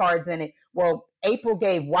business cards in it. Well, April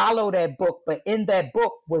gave Wallow that book, but in that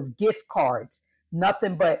book was gift cards.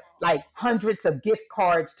 Nothing but like hundreds of gift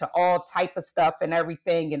cards to all type of stuff and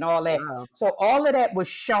everything and all that. Wow. So all of that was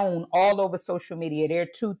shown all over social media. Their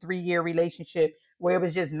 2-3 year relationship where it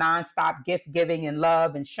was just nonstop gift giving and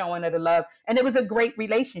love and showing of the love. And it was a great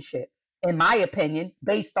relationship, in my opinion,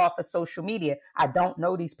 based off of social media. I don't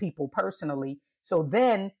know these people personally. So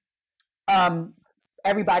then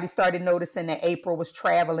everybody started noticing that April was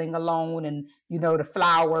traveling alone, and, the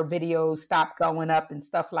flower videos stopped going up and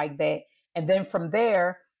stuff like that. And then from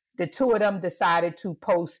there, the two of them decided to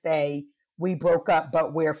post a "we broke up,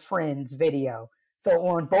 but we're friends" video. So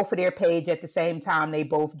on both of their page at the same time, they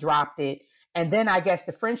both dropped it. And then I guess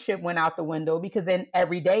the friendship went out the window, because then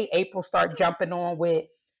every day April started jumping on with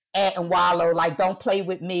Ed and Wallow, like, don't play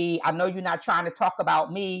with me. I know you're not trying to talk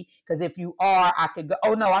about me, because if you are, I could go.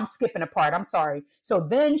 Oh, no, I'm skipping a part. I'm sorry. So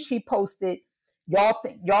then she posted,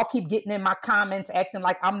 y'all keep getting in my comments acting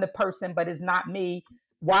like I'm the person, but it's not me.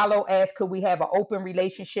 Wallow asked, could we have an open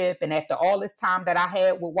relationship? And after all this time that I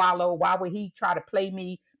had with Wallow, why would he try to play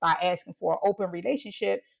me by asking for an open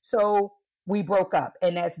relationship? So we broke up,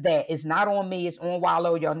 and that's that. It's not on me. It's on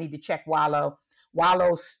Wallow. Y'all need to check Wallow.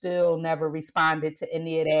 Wallow still never responded to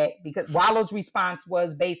any of that, because Wallow's response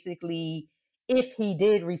was basically, if he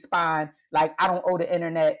did respond, like, I don't owe the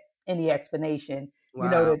internet any explanation.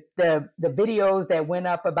 Wow. The videos that went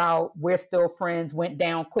up about "we're still friends" went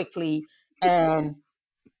down quickly, and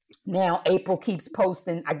Now April keeps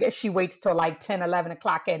posting. I guess she waits till like 10, 11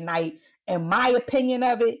 o'clock at night. In my opinion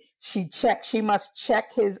of it, she must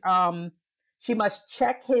check his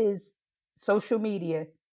social media,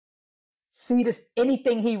 see this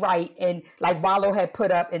anything he write. And like Wallo had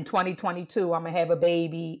put up in 2022, I'm gonna have a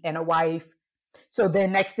baby and a wife. So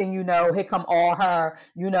then next thing you know, here come all her,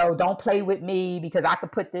 don't play with me because I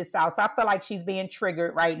could put this out. So I feel like she's being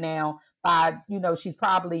triggered right now by, she's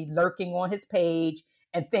probably lurking on his page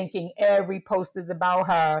and thinking every post is about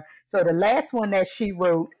her. So the last one that she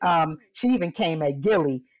wrote, she even came at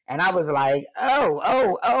Gilly. And I was like,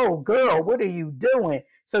 oh, girl, what are you doing?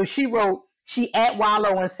 So she at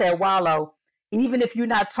Wallo and said, Wallo, even if you're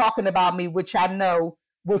not talking about me, wait a minute,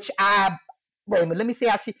 let me see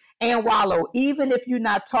how and Wallo, even if you're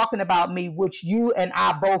not talking about me, which you and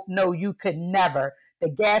I both know you could never, the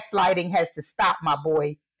gaslighting has to stop, my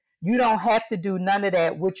boy. You don't have to do none of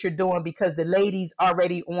that, what you're doing, because the lady's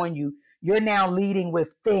already on you. You're now leading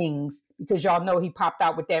with things, because y'all know he popped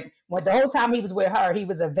out with that. Well, the whole time he was with her, he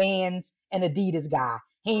was a Vans and Adidas guy.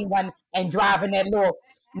 He went and driving that little,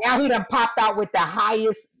 now he done popped out with the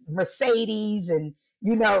highest Mercedes and,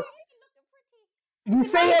 you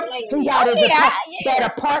see it? He got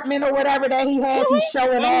that apartment or whatever that he has. He's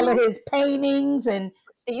showing all of his paintings and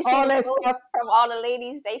do you see all that stuff from all the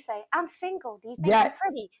ladies? They say, I'm single. Do you think I'm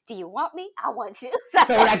pretty? Do you want me? I want you.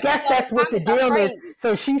 So I guess that's what the deal is.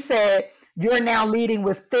 So she said, you're now leading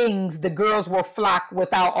with things. The girls will flock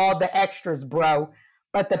without all the extras, bro.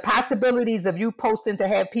 But the possibilities of you posting to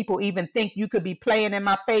have people even think you could be playing in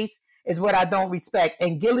my face is what I don't respect.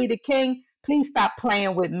 And Gilly the King, please stop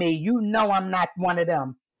playing with me. You know I'm not one of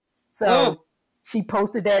them. So she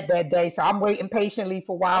posted that day. So I'm waiting patiently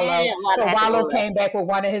for Wallo. So Wallo came back with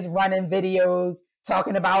one of his running videos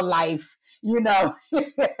talking about life. He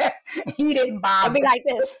didn't bother. I'll be like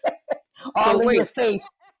this. All in your face.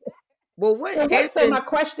 Well, so my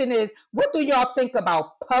question is, what do y'all think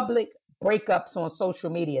about public breakups on social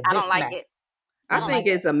media? I don't like it. I think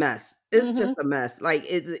it's a mess. It's just a mess. Like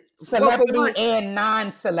it's celebrity and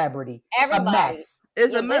non-celebrity. Everybody. A mess.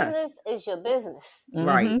 It's a mess. Business is your business. Mm-hmm.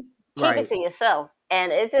 Right. Keep it to yourself.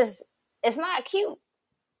 And it's not cute.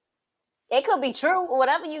 It could be true,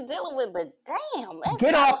 whatever you're dealing with, but damn,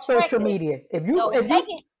 get off social media. If you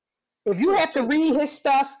have to read his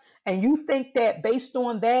stuff and you think that based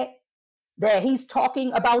on that he's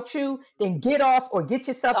talking about you, then get off or get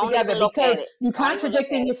yourself together, because you're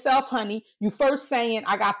contradicting yourself, honey. You first saying,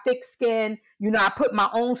 I got thick skin. I put my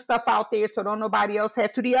own stuff out there so don't nobody else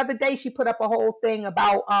have to. The other day, she put up a whole thing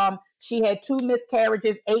about she had 2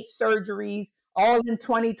 miscarriages, 8 surgeries, all in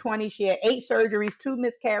 2020. She had 8 surgeries, 2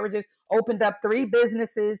 miscarriages, opened up 3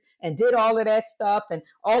 businesses and did all of that stuff and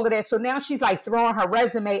all of that. So now she's like throwing her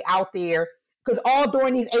resume out there. Because all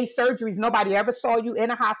during these 8 surgeries, nobody ever saw you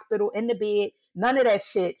in a hospital, in the bed, none of that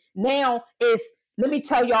shit. Now let me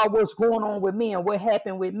tell y'all what's going on with me and what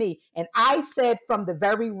happened with me. And I said from the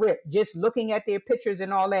very rip, just looking at their pictures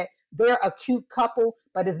and all that, they're a cute couple,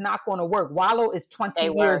 but it's not going to work. Wallo is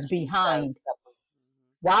 20 years behind.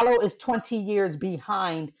 Wallo is 20 years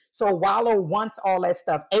behind. So Wallo wants all that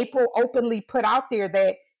stuff. April openly put out there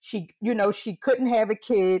that she couldn't have a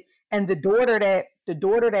kid. And the daughter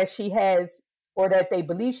that she has, or that they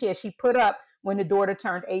believe she has, she put up when the daughter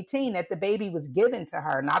turned 18 that the baby was given to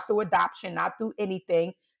her, not through adoption, not through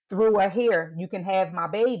anything, through a here, you can have my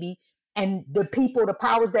baby. And the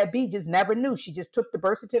powers that be just never knew. She just took the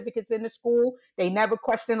birth certificates in the school. They never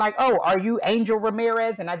questioned like, oh, are you Angel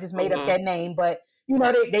Ramirez? And I just made up that name. But,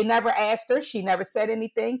 they never asked her. She never said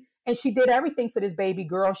anything. And she did everything for this baby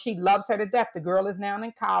girl. She loves her to death. The girl is now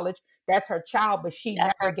in college. That's her child, but she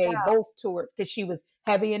never gave both to her because she was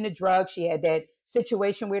heavy in the drugs. She had that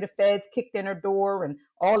situation where the feds kicked in her door and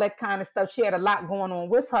all that kind of stuff. She had a lot going on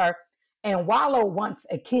with her. And Wallo wants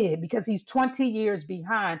a kid because he's 20 years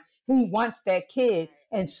behind. He wants that kid.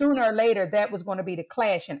 And sooner or later, that was going to be the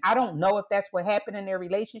clash. And I don't know if that's what happened in their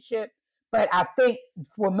relationship, but I think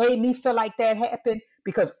what made me feel like that happened,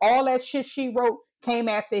 because all that shit she wrote came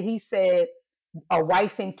after he said a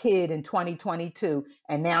wife and kid in 2022.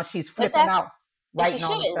 And now she's flipping out. She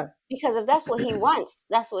shouldn't, because if that's what he wants,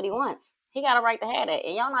 that's what he wants. He got a right to have that,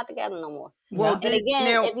 and y'all not together no more. Well, and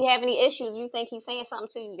again, if you have any issues, you think he's saying something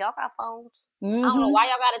to you, y'all got phones. I don't know why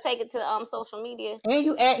y'all got to take it to social media. And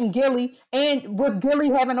you adding Gilly, and with Gilly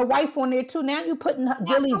having a wife on there too, now you putting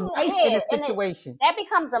Gilly's wife in a situation. That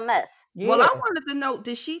becomes a mess. Yeah. Well, I wanted to know,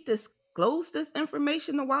 did she disclose this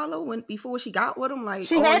information to Wallo before she got with him? Like,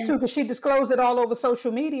 she had to, because she disclosed it all over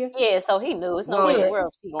social media. Yeah, so he knew. It's no way in the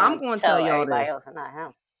world she going to tell y'all this. Else and not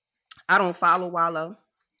him. I don't follow Wallo.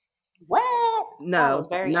 What? No, was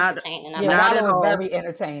very entertaining. Yeah, not was very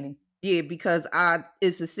entertaining. Yeah, because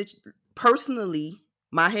personally,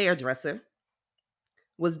 my hairdresser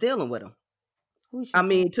was dealing with him. We'll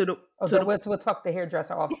talk the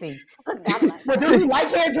hairdresser off scene. Well, do you like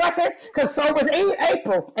hairdressers? Because so was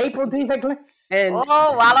April. April defectly. And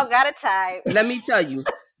Wallow got it tied. Let me tell you,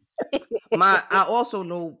 I also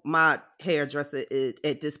know my hairdresser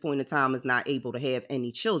at this point in time is not able to have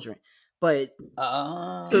any children. But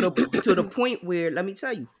to the point where, let me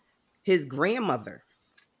tell you, his grandmother,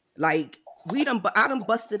 like I done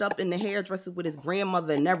busted up in the hairdresser with his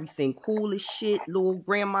grandmother and everything, cool as shit, little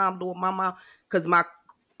grandma, little mama, because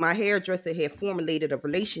my hairdresser had formulated a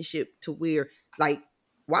relationship to where, like,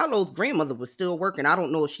 Wallow's grandmother was still working. I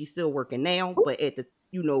don't know if she's still working now, but at the,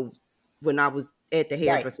 when I was at the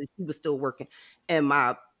hairdresser, she was still working. And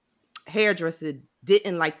my hairdresser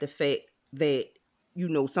didn't like the fact that,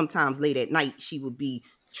 sometimes late at night she would be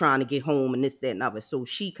trying to get home and this, that, and other. So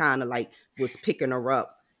she kind of like was picking her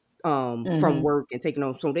up from work and taking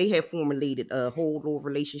on. So they had formulated a whole little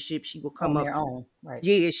relationship. She would come up. Right.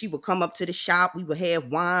 Yeah, she would come up to the shop. We would have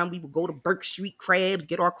wine. We would go to Burke Street Crabs,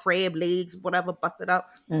 get our crab legs, whatever, bust it up.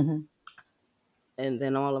 Mm-hmm. And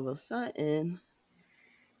then all of a sudden,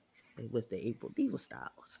 it was the April Diva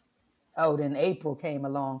Styles. Oh, then April came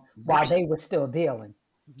along while they were still dealing.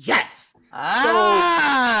 Yes.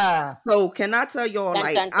 So can I tell y'all,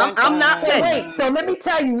 like, I'm not wait. So let me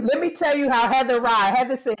tell you how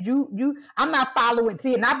Heather said you I'm not following.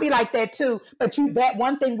 See, and I be like that too. But that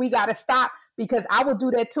one thing we got to stop, because I will do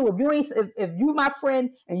that too. If you my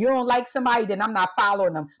friend and you don't like somebody, then I'm not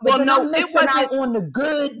following them. But I'm missing out on the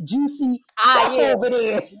good juicy stuff over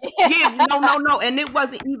there. Yeah, no, and it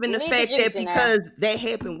wasn't even the fact that because that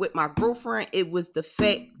happened with my girlfriend. It was the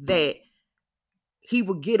fact that he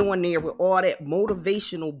would get on there with all that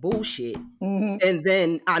motivational bullshit. Mm-hmm. And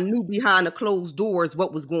then I knew behind the closed doors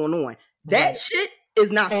what was going on. That shit is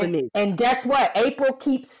not for me. And guess what? April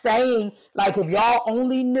keeps saying, like, if y'all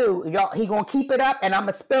only knew, he gonna keep it up and I'm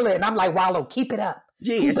gonna spill it. And I'm like, Wallow, keep it up.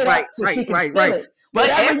 Yeah, keep it up so she can spill it. But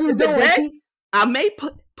after you do that, I may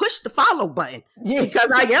push the follow button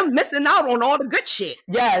because I am missing out on all the good shit.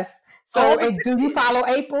 Yes. So do you follow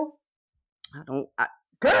April? I don't.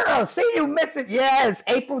 Girl, see you missing. Yes,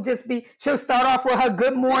 April she'll start off with her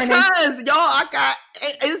good morning. Because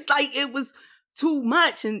it's like it was too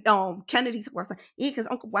much. And Kennedy was like, yeah, because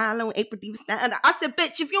Uncle Wallow and April Diva Styles. And I said,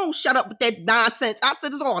 bitch, if you don't shut up with that nonsense. I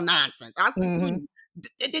said, it's all nonsense. I said,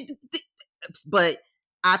 but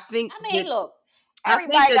I think look,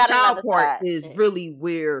 everybody got another part is really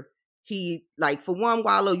where he, like, for one,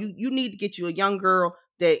 Wallow, you need to get you a young girl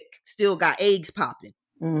that still got eggs popping.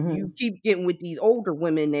 Mm-hmm. You keep getting with these older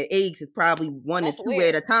women that eggs is probably one or two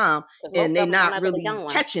at a time, and they're not really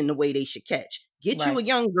catching the way they should catch. Get you a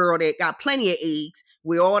young girl that got plenty of eggs,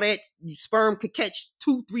 where all that sperm could catch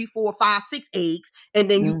 2, 3, 4, 5, 6 eggs,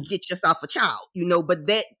 and then you get yourself a child. But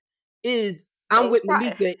that is, I'm with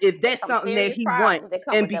Malika. If that's something that he wants,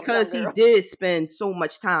 and because he did spend so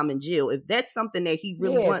much time in jail, if that's something that he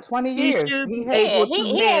really wants, 20 years, he should be able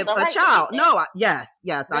to have a child. No, yes,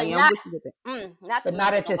 I am with you with that. But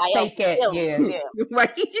not at the sake of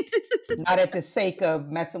right. Not at the sake of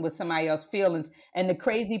messing with somebody else's feelings. And the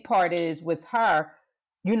crazy part is with her,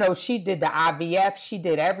 she did the IVF, she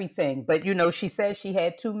did everything, but she said she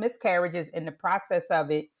had 2 miscarriages in the process of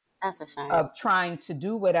it. That's a shame. Of trying to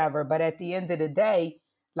do whatever. But at the end of the day,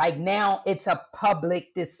 like, now it's a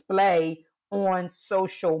public display on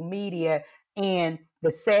social media. And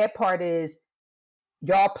the sad part is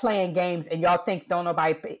y'all playing games and y'all think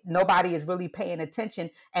nobody is really paying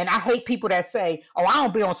attention. And I hate people that say, oh, I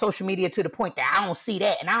don't be on social media to the point that I don't see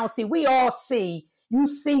that. And I don't see, we all see. You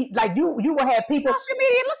see, like, you will have people social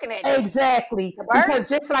media looking at you. Exactly. Because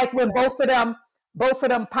just like when both of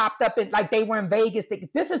them popped up and like they were in Vegas.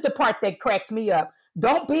 This is the part that cracks me up.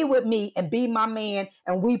 Don't be with me and be my man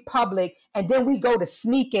and we public and then we go to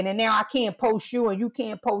sneaking and now I can't post you and you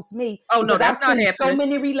can't post me. Oh no, that's not happening. So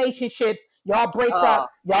many relationships, y'all break up.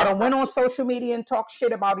 Y'all done went on social media and talk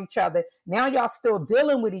shit about each other. Now y'all still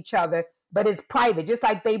dealing with each other, but it's private. Just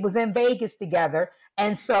like they was in Vegas together.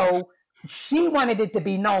 And so she wanted it to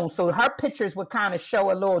be known. So her pictures would kind of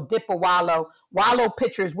show a little dip of Wallow. Wallow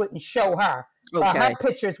pictures wouldn't show her. Okay. Her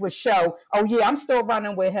pictures would show, oh yeah, I'm still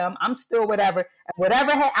running with him. I'm still whatever.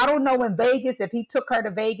 I don't know in Vegas if he took her to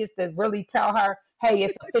Vegas to really tell her, hey,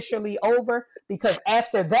 it's officially over. Because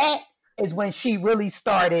after that is when she really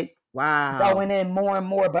started going in more and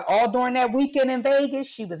more. But all during that weekend in Vegas,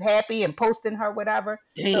 she was happy and posting her whatever.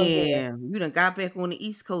 Damn, you done got back on the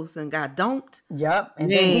East Coast and got dumped. Yep. And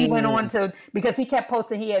then he went on because he kept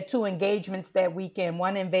posting he had 2 engagements that weekend,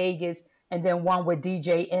 one in Vegas and then one with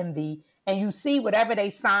DJ Envy. And you see whatever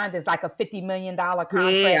they signed is like a $50 million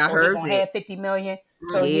contract. Yeah, I heard gonna have $50 million.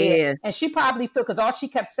 So yeah. And she probably feel, because all she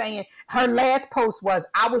kept saying, her last post was,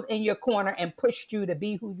 I was in your corner and pushed you to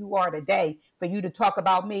be who you are today for you to talk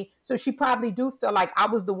about me. So she probably do feel like I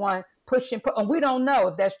was the one pushing, and we don't know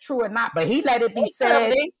if that's true or not, but he let it be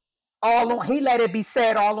said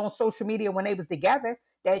all on social media when they was together,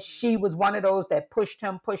 that she was one of those that pushed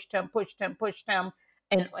him.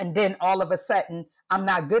 And then all of a sudden, I'm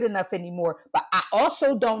not good enough anymore. But I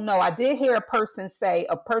also don't know. I did hear a person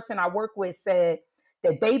I work with said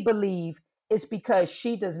that they believe it's because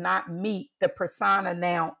she does not meet the persona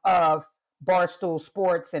now of Barstool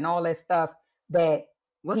Sports and all that stuff that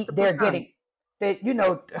they're getting. That, you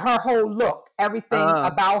know, her whole look, everything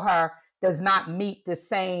about her does not meet the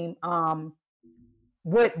same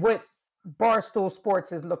what Barstool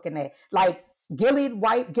Sports is looking at. Like, Gilly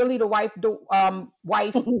the wife,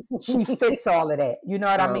 she fits all of that. You know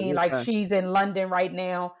what I mean? Okay. Like, she's in London right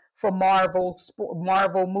now for Marvel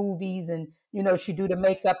movies, and you know, she do the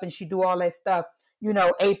makeup and she do all that stuff. You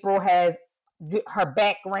know, April has her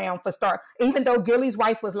background for start. Even though Gilly's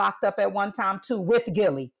wife was locked up at one time too with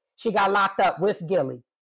Gilly, she got locked up with Gilly.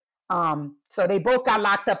 So they both got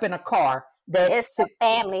locked up in a car. It's a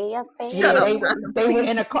family affair. Yeah, they were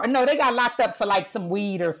in a car. No, they got locked up for like some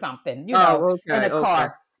weed or something, you know, in a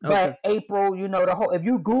car. But April, you know, if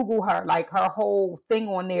you Google her, like, her whole thing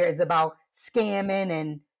on there is about scamming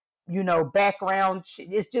and, you know, background.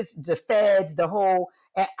 It's just the feds, the whole.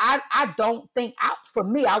 And I don't think, for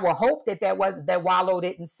me, I would hope that Wallow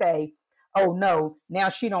didn't say, oh no, now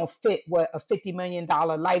she don't fit what a $50 million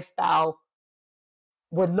lifestyle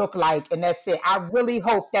would look like, and that's it. I really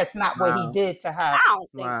hope that's not what he did to her. I don't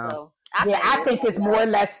think so. I think it's more or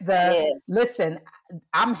less listen,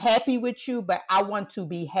 I'm happy with you, but I want to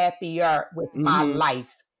be happier with my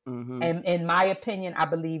life. Mm-hmm. And in my opinion, I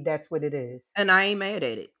believe that's what it is. And I ain't mad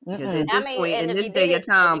at it. Because at this point, in this day of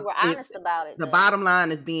time, you were honest about it. The bottom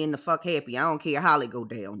line is being the fuck happy. I don't care how it go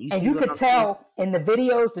down. You could tell in the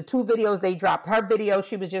videos, the 2 videos they dropped, her video,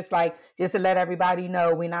 she was just like, just to let everybody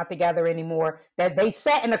know we're not together anymore. That they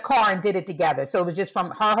sat in the car and did it together. So it was just from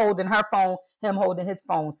her holding her phone, him holding his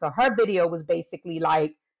phone. So her video was basically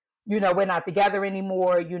like, you know, we're not together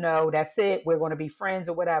anymore. You know, that's it. We're going to be friends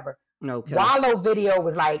or whatever. Okay. Wallow video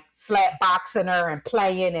was like slap boxing her and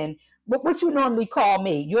playing, and what you normally call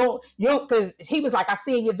me. You don't, because he was like, I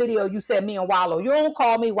see in your video you said me and Wallow. You don't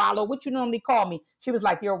call me Wallow. What you normally call me? She was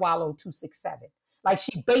like, you're Wallow 267. Like,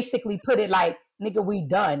 she basically put it like, nigga, we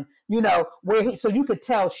done. You know, so you could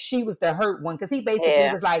tell she was the hurt one, because he basically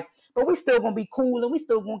was like, but we still gonna be cool and we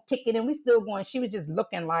still gonna kick it and we still going. She was just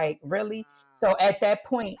looking like, really. So at that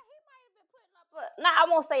point, now I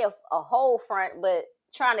won't say a whole front, but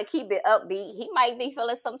trying to keep it upbeat. He might be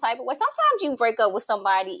feeling some type of way. Sometimes you break up with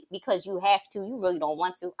somebody because you have to. You really don't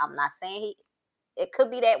want to. I'm not saying it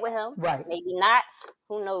could be that with him. Right. Maybe not.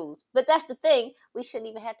 Who knows? But that's the thing. We shouldn't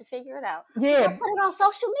even have to figure it out. Yeah. Put it on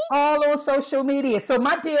social media. All on social media. So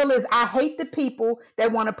my deal is, I hate the people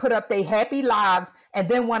that want to put up their happy lives and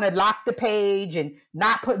then want to lock the page and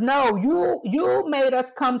not put. No, you made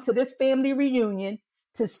us come to this family reunion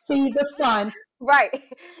to see the fun. Right.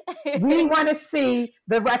 We want to see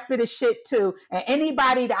the rest of the shit too. And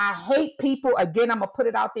anybody that I hate people, again, I'm going to put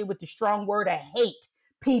it out there with the strong word, I hate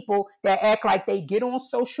people that act like they get on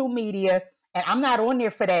social media, and I'm not on there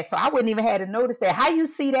for that. So I wouldn't even have to notice that. How you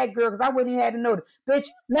see that, girl? Because I wouldn't even have to notice. Bitch,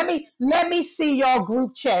 let me see y'all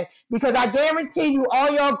group chat, because I guarantee you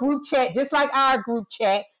all y'all group chat, just like our group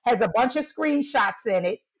chat, has a bunch of screenshots in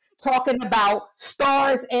it talking about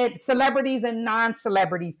stars and celebrities and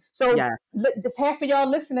non-celebrities. So this half of y'all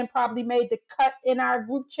listening probably made the cut in our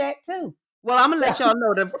group chat too. Well, I'm going to let y'all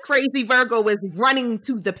know the crazy Virgo is running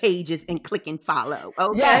to the pages and clicking follow.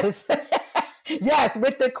 Okay. Yes. Yes,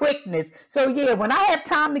 with the quickness. So yeah, when I have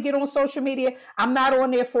time to get on social media, I'm not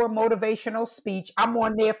on there for a motivational speech. I'm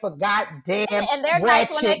on there for goddamn and they're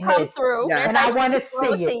nice when they come through. Yeah. And I want to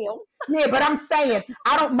see it. Yeah, but I'm saying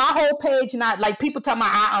my whole page, not like people tell me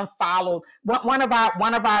I unfollowed one of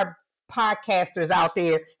our podcasters out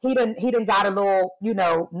there. He done got a little, you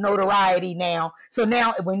know, notoriety now. So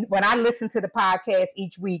now when I listen to the podcast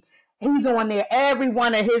each week, he's on there. Every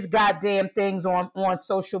one of his goddamn things on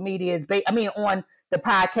social media is, on the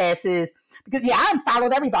podcast is, because I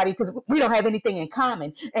unfollowed everybody because we don't have anything in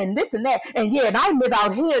common and this and that. And and I live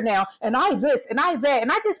out here now and I this and I that.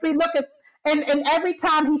 And I just be looking. And every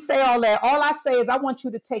time he say all that, all I say is, I want you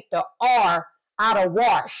to take the R out of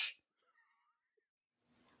wash.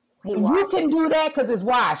 You can do that because it's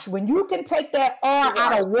wash. When you can take that R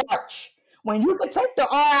out of wash, when you can take the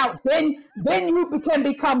R out, then you can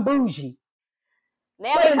become bougie.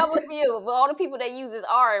 Now they coming for you. For all the people that use this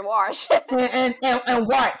R and wash. and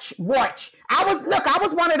watch. I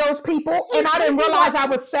was one of those people, and I didn't realize I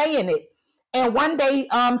was saying it. And one day,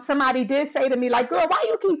 somebody did say to me, like, girl, why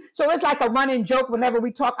you keep... So it's like a running joke whenever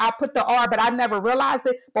we talk, I put the R, but I never realized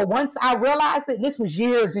it. But once I realized it, this was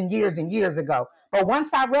years and years and years ago. But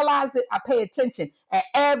once I realized it, I pay attention.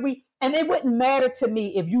 And it wouldn't matter to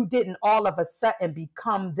me if you didn't all of a sudden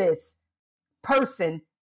become this person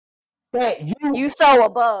that you so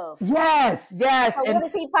above. Yes. So what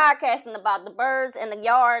is he podcasting about? The birds and the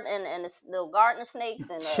yard and the garden snakes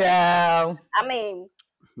and child. I mean...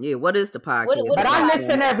 Yeah, what is the podcast? But I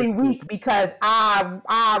listen every week because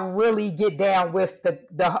I really get down with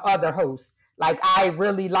the other hosts. Like, I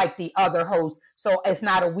really like the other hosts. So it's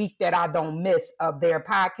not a week that I don't miss of their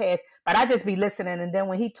podcast. But I just be listening. And then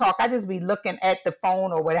when he talk, I just be looking at the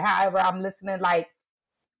phone or whatever I'm listening like.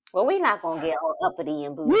 Well, we're not going to get all uppity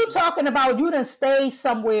and bougie. You talking about you done stayed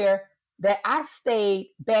somewhere that I stayed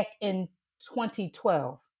back in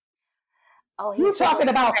 2012. Oh, you're talking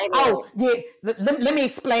about, let me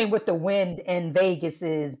explain what the Wynn in Vegas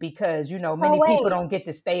is, because, many people don't get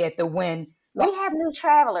to stay at the Wynn. We have new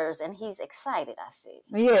travelers, and he's excited, I see.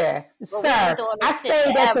 Yeah. Sir, I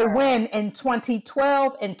stayed at the Wynn in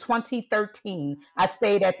 2012 and 2013. I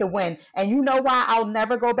stayed at the Wynn. And you know why I'll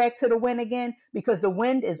never go back to the Wynn again? Because the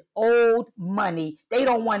Wynn is old money. They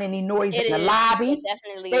don't want any noise in the lobby.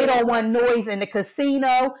 They don't want noise in the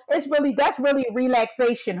casino. That's really a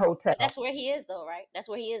relaxation hotel. But that's where he is, though, right? That's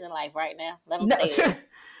where he is in life right now. Let him stay there.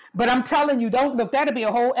 But I'm telling you, don't look, that'll be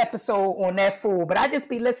a whole episode on that fool. But I just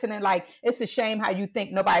be listening like, it's a shame how you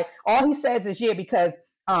think nobody, all he says is, because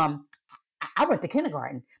I went to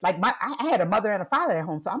kindergarten. Like I had a mother and a father at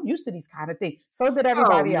home, so I'm used to these kind of things. So did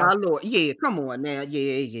everybody else. Oh, my Lord. Yeah, come on now.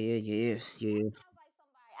 Yeah.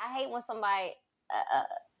 I hate when somebody,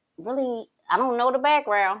 really, I don't know the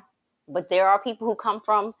background, but there are people who come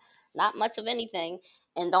from not much of anything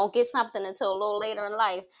and don't get something until a little later in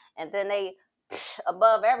life. And then they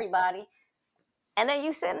above everybody, and then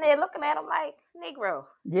you sitting there looking at them like, Negro.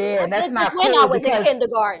 Yeah, and that's not cool. When I was in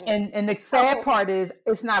kindergarten. And the sad part is,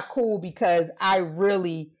 it's not cool because I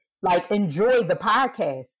really enjoy the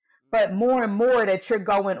podcast, but more and more that you're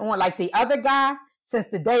going on. Like the other guy, since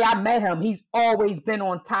the day I met him, he's always been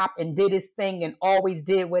on top and did his thing and always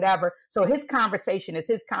did whatever. So his conversation is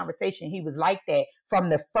his conversation. He was like that from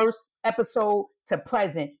the first episode to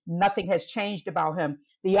present. Nothing has changed about him.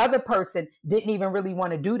 The other person didn't even really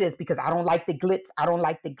want to do this because I don't like the glitz. I don't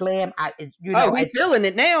like the glam. We feeling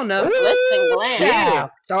it now, no? Glitz and glam. Yeah.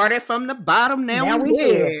 Started from the bottom. Now we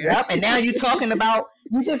here. Yep. And now you're talking about,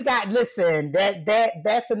 you just got, listen,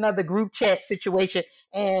 that's another group chat situation.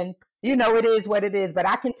 And it is what it is, but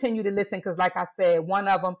I continue to listen because, like I said, one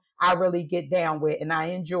of them I really get down with and I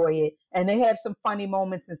enjoy it. And they have some funny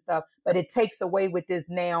moments and stuff, but it takes away with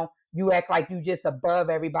this now. You act like you just above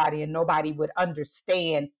everybody and nobody would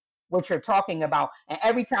understand what you're talking about. And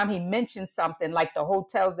every time he mentions something like the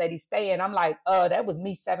hotels that he's staying, I'm like, that was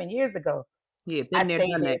me 7 years ago. Yeah, been there,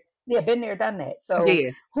 done that. Yeah, been there, done that. So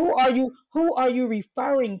who are you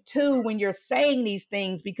referring to when you're saying these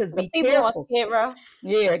things? Because be careful.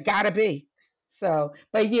 Yeah, it gotta be. So,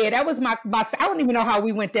 but yeah, that was my. I don't even know how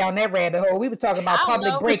we went down that rabbit hole. We were talking about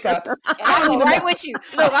public breakups. I was right with you.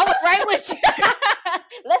 Look, I was right with you.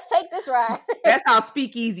 Let's take this ride. That's how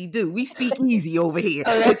Speakeasy do. We speak easy over here.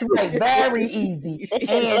 Oh, that's right, very easy.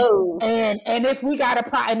 And if we got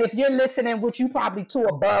and if you're listening, which you probably too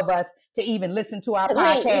above us to even listen to our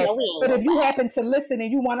podcast, but if you happen to listen and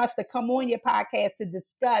you want us to come on your podcast to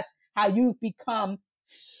discuss how you've become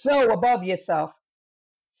so above yourself,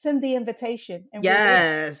 send the invitation. And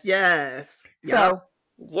yes. So,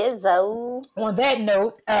 Gizzo. On that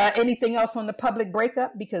note, anything else on the public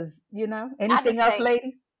breakup? Because, anything else,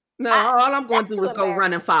 ladies? No, all I'm going to do is go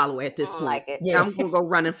run and follow at this point. Like it. Yeah. I'm going to go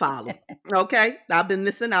run and follow. Okay? I've been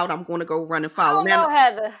missing out. I'm going to go run and follow. I don't know,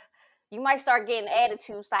 Heather. You might start getting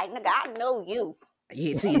attitudes like, nigga, I know you.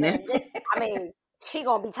 Yeah, see that? I mean, she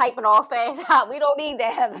going to be typing all fast out. We don't need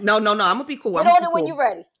that, Heather. No, I'm going to be cool. Get on it when you're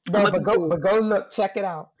ready. But go look, check it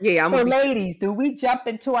out. Yeah, so ladies, do we jump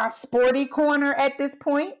into our sporty corner at this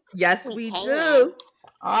point? Yes, we do.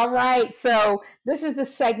 All right, so this is the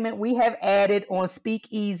segment we have added on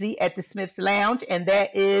Speakeasy at the Smith's Lounge, and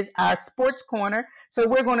that is our sports corner. So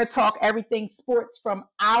we're going to talk everything sports from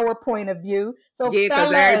our point of view. So yeah,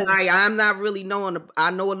 because everybody, I'm not really knowing.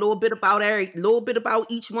 I know a little bit about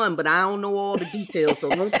each one, but I don't know all the details. So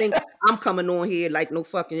don't think I'm coming on here like no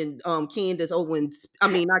fucking Candace Owens. I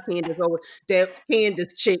mean, not Candace Owens. That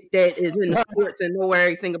Candace chick that is in the sports and know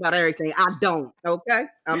everything about everything. I don't. Okay,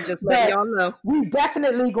 I'm just letting y'all know. We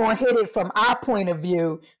definitely gonna hit it from our point of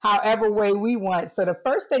view, however way we want. So the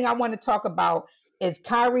first thing I want to talk about is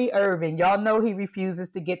Kyrie Irving. Y'all know he refuses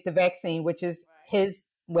to get the vaccine, which is his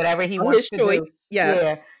whatever he wants to do.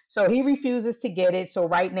 Yeah. So he refuses to get it. So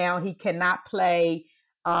right now he cannot play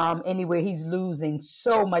anywhere. He's losing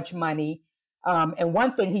so much money. And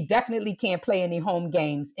one thing, he definitely can't play any home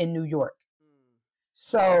games in New York.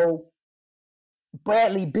 So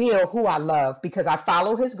Bradley Beal, who I love because I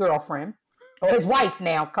follow his girlfriend, or his wife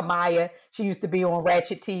now, Kamaya. She used to be on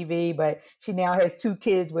Ratchet TV, but she now has 2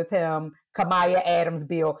 kids with him, Kamaya Adams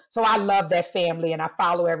Beal. So I love that family and I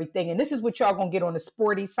follow everything. And this is what y'all gonna get on the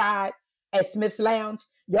sporty side at Smith's Lounge.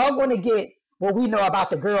 Y'all gonna get what we know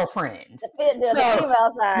about the girlfriends. The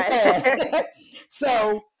female side. Yeah.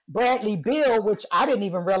 So Bradley Beal, which I didn't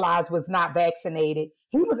even realize was not vaccinated,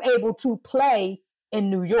 he was able to play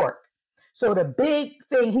in New York. So the big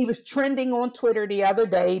thing, he was trending on Twitter the other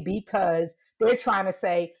day because they're trying to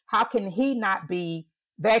say, how can he not be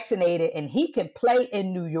vaccinated and he can play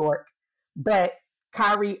in New York, but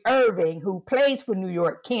Kyrie Irving, who plays for New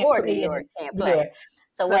York, can't play. Yeah.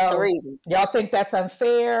 So what's the reason? Y'all think that's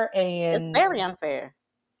unfair? And it's very unfair.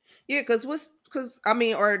 Yeah, because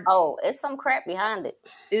it's some crap behind it.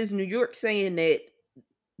 Is New York saying that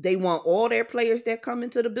they want all their players that come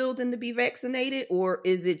into the building to be vaccinated, or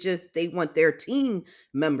is it just they want their team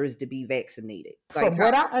members to be vaccinated? From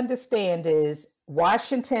what I understand is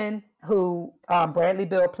Washington, who Bradley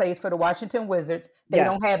Beal plays for the Washington Wizards, they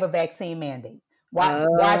don't have a vaccine mandate.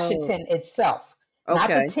 Washington itself, not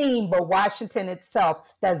the team, but Washington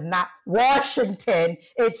itself does not. Washington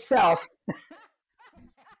itself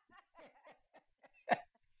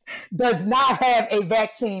does not have a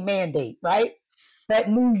vaccine mandate, right? That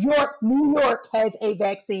New York has a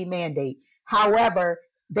vaccine mandate. However,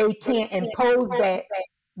 they can't impose that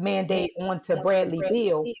mandate onto Bradley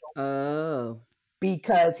Beal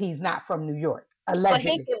because he's not from New York, allegedly.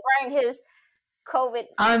 But he can bring his COVID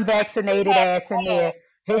unvaccinated ass in there,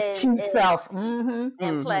 his cheap self,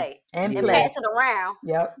 and play and pass it around.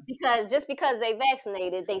 Yep. Because just because they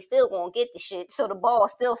vaccinated, they still gonna get the shit. So the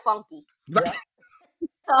ball's still funky. Yep.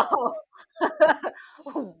 So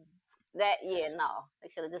they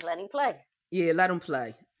should have just let him play. Yeah, let him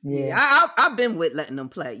play. Yeah, I've been with letting them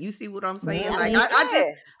play. You see what I'm saying? Yeah, like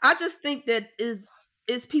I just think that is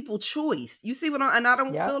people's choice. You see what and I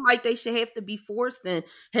don't feel like they should have to be forced and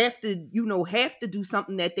have to do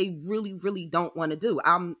something that they really, really don't want to do.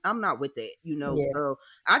 I'm not with that, So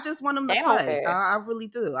I just want them to play. I really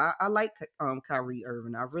do. I like Kyrie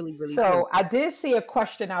Irving. I really, really do. So I did see a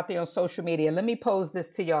question out there on social media. Let me pose this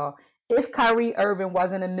to y'all. If Kyrie Irving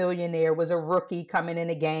wasn't a millionaire, was a rookie coming in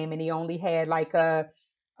the game, and he only had like a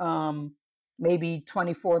maybe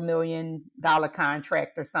 $24 million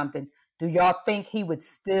contract or something, do y'all think he would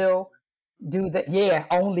still do that? Yeah,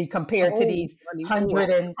 only compared to these 100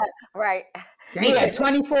 and right. Yeah,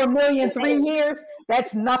 24 million, 3 years.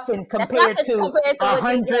 That's nothing compared to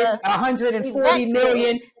 140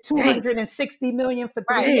 million, 260 million for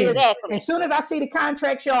 3 years. Exactly. As soon as I see the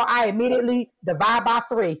contract, y'all, I immediately divide by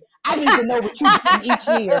 3. I need to know what you get each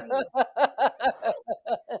year.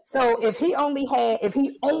 So if he only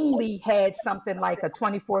had something like a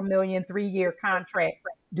 24 million 3-year contract,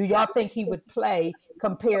 do y'all think he would play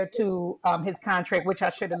compared to his contract, which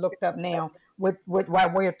I should have looked up now?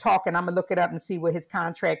 While we're talking, I'm gonna look it up and see what his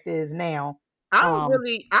contract is now.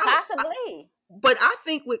 Possibly. But I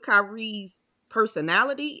think with Kyrie's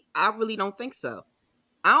personality, I really don't think so.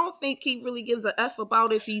 I don't think he really gives a F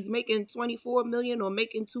about if he's making 24 million or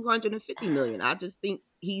making 250 million. I just think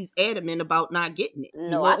he's adamant about not getting it.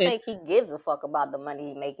 No, I think he gives a fuck about the money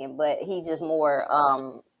he's making, but he just more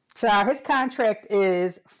So his contract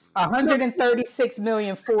is 136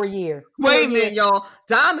 million 4 year. Wait a minute, y'all.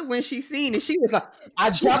 Donna, when she seen it, she was like,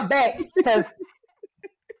 I jumped back because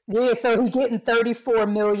so he's getting 34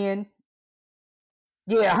 million.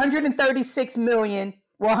 Yeah, 136 million.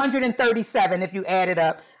 Well, 137 if you add it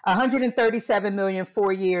up. 137 million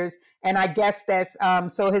 4 years. And I guess that's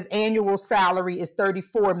so his annual salary is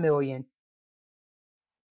 34 million.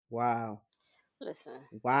 Wow. Listen.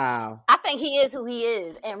 Wow. I think he is who he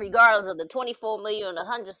is, and regardless of the 24 million or the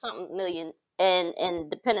 100-something million,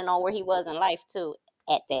 and depending on where he was in life too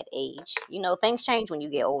at that age, things change when you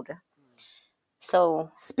get older.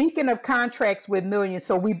 So speaking of contracts with millions,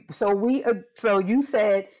 so you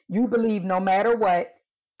said you believe no matter what,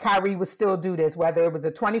 Kyrie would still do this, whether it was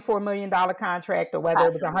a $24 million contract or whether it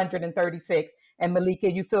was 136. And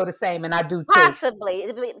Malika, you feel the same, and I do too. Possibly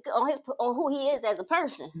on who he is as a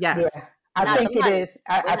person. Yes. Yeah. I think it is.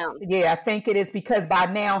 I think it is because by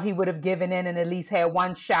now he would have given in and at least had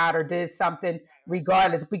one shot or did something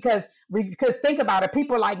regardless. Because think about it.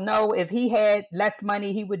 People are like, no, if he had less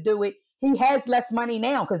money, he would do it. He has less money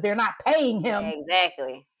now because they're not paying him.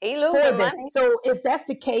 Exactly. He losing money. So if that's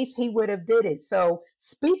the case, he would have did it. So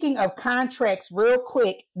speaking of contracts, real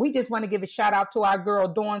quick, we just want to give a shout out to our girl,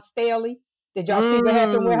 Dawn Staley. Did y'all see what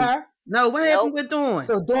happened with her? No, what happened with Dawn?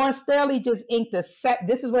 So Dawn Staley just inked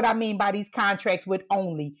this is what I mean by these contracts with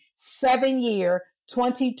only 7-year,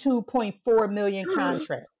 $22.4 million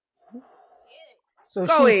contract. So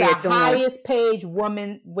she's the highest paid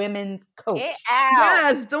women's coach.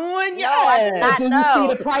 Yes, Dawn. Yes. Do you see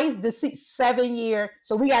the price? The 7-year.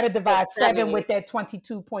 So we got to divide 7 with that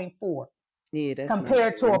 22.4. Yeah, that's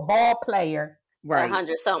compared to a ball player. Right.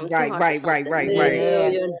 100 something. Right.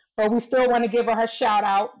 Yeah. But we still want to give her shout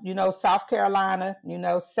out. South Carolina.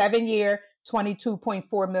 7-year,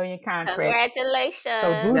 $22.4 million contract. Congratulations.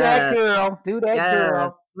 So do that, girl. Do that,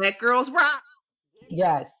 girl. Let girls rock.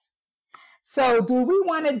 Yes. So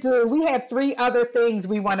we have 3 other things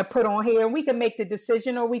we want to put on here, and we can make the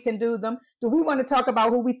decision or we can do them. Do we want to talk about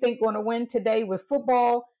who we think going to win today with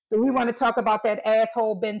football? Do we want to talk about that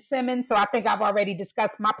asshole Ben Simmons? So I think I've already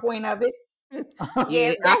discussed my point of it.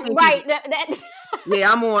 Yeah, that's right.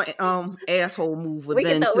 Yeah, I'm on asshole move with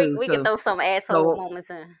Ben too. We can throw some asshole moments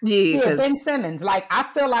in. Yeah, Ben Simmons. Like, I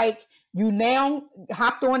feel like you now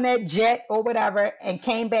hopped on that jet or whatever and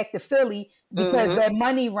came back to Philly because their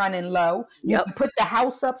money running low. You put the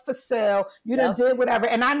house up for sale. You done did whatever.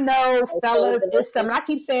 And I know, fellas, it's something. I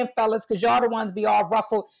keep saying fellas because y'all the ones be all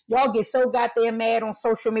ruffled. Y'all get so goddamn mad on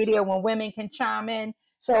social media when women can chime in.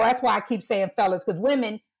 So that's why I keep saying fellas, because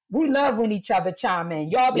women, we love when each other chime in.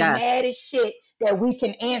 Y'all be mad as shit that we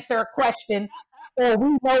can answer a question, or we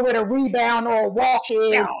know what a rebound or a walk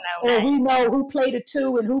is, or we know who played a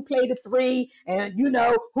 2 and who played a 3, and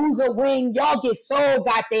who's a wing. Y'all get so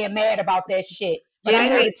goddamn mad about that shit. But they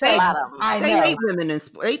hate women in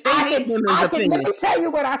sports. They hate women's opinions. Let me tell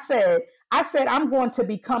you what I said. I said I'm going to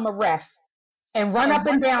become a ref and run up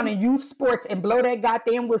and down in youth sports and blow that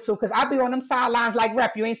goddamn whistle because I be on them sidelines like,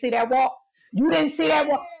 ref, you ain't see that walk? You didn't see that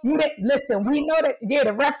one. You didn't listen. We know that. Yeah,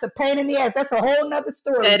 the refs are pain in the ass. That's a whole nother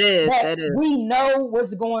story. That is. We know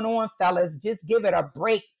what's going on, fellas. Just give it a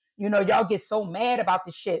break. Y'all get so mad about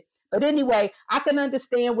the shit. But anyway, I can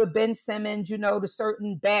understand with Ben Simmons, the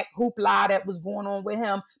certain back hoopla that was going on with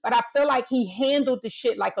him. But I feel like he handled the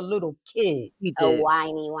shit like a little kid. He did. A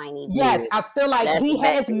whiny. Yes, I feel like he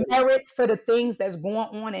has merit for the things that's going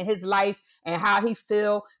on in his life and how he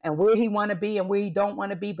feel and where he want to be and where he don't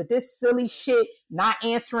want to be. But this silly shit, not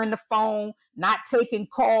answering the phone, not taking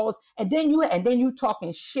calls, and then you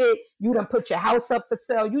talking shit. You done put your house up for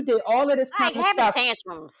sale. You did all of this kind of stuff.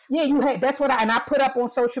 Tantrums. Yeah, you had. That's what I put up on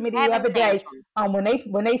social media the other day.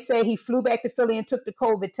 When they say he flew back to Philly and took the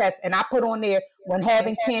COVID test, and I put on there when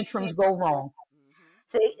having tantrums go wrong.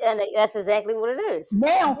 See, and that's exactly what it is.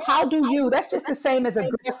 Now, how do you? That's just the same as a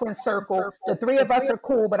girlfriend circle. The 3 of us are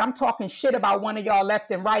cool, but I'm talking shit about one of y'all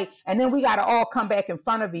left and right, and then we got to all come back in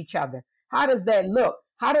front of each other. How does that look?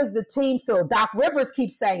 How does the team feel? Doc Rivers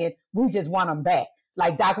keeps saying, we just want them back.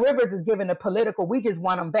 Like Doc Rivers is giving the political, we just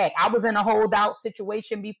want them back. I was in a holdout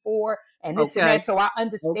situation before and this and that, so I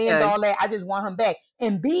understand all that. I just want him back.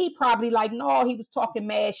 And B probably like, no, he was talking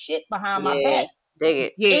mad shit behind my back. Dig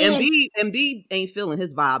it. Yeah, and B ain't feeling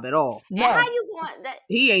his vibe at all. No. And how you want that?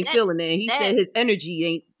 He ain't feeling it. He said his energy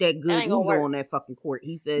ain't that good on that fucking court.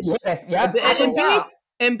 He said,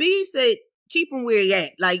 and B said, keep him where he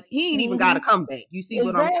at. Like, he ain't even got to come back. You see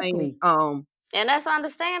what I'm saying? And that's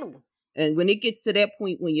understandable. And when it gets to that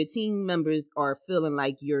point, when your team members are feeling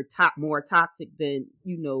like you're more toxic than,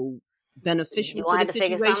 beneficial to the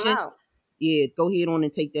situation, go ahead on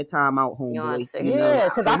and take that time out, homeboy. Yeah,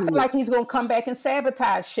 because I feel like he's going to come back and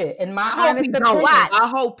sabotage shit. In my honest opinion.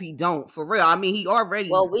 I hope he don't, for real. I mean, he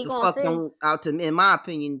already out to me, in my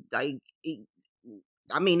opinion. Like,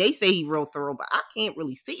 they say he real thorough, but I can't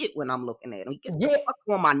really see it when I'm looking at him. He gets the fuck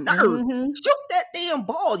on my nerves. Shoot that damn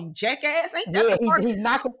ball, you jackass. Ain't that the part?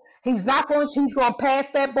 He's going to pass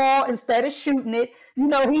that ball instead of shooting it.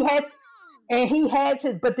 He has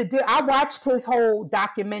his, but I watched his whole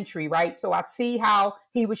documentary, right? So I see how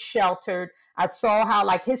he was sheltered. I saw how,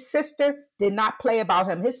 like, his sister did not play about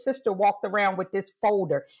him. His sister walked around with this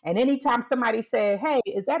folder. And anytime somebody said, hey,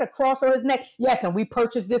 is that a cross on his neck? Yes, and we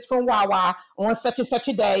purchased this from Wawa on such and such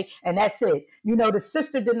a day, and that's it. The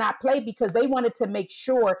sister did not play because they wanted to make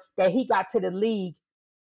sure that he got to the league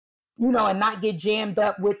and not get jammed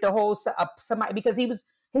up with the whole somebody, because he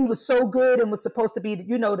was so good and was supposed to be,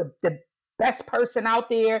 the best person out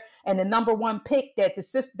there and the number one pick, that the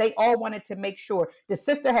sister, they all wanted to make sure. The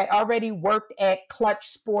sister had already worked at Clutch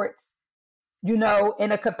Sports, in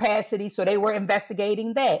a capacity, so they were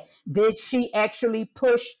investigating that. Did she actually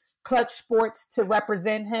push Clutch Sports to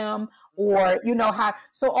represent him, or how?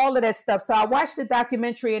 So all of that stuff. So I watched the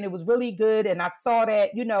documentary and it was really good, and I saw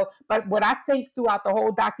that, but what I think throughout the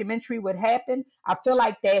whole documentary would happen, I feel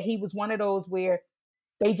like that he was one of those where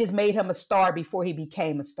they just made him a star before he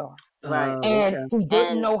became a star. Right. And he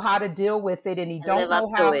didn't know how to deal with it, and he don't know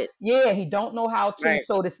how. Yeah, he don't know how to. Right.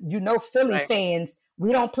 So this, Philly fans,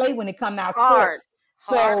 we don't play when it comes to our sports.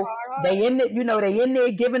 So they in it, they in there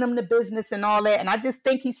giving him the business and all that. And I just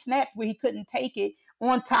think he snapped where he couldn't take it,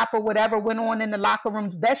 on top of whatever went on in the locker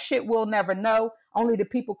rooms. That shit we'll never know. Only the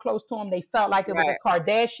people close to him, they felt like it was a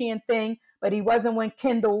Kardashian thing, but he wasn't with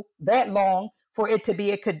Kendall that long for it to be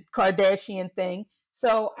a Kardashian thing.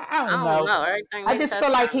 So I don't know. I just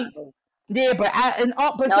feel like but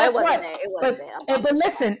guess what? But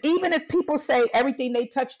listen, even if people say everything they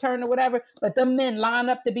touch turn or whatever, but the men line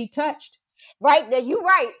up to be touched. Right, you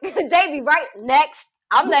right. They be right. Next.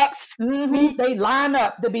 I'm next. Mm-hmm. They line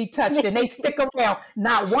up to be touched and they stick around.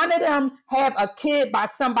 Not one of them have a kid by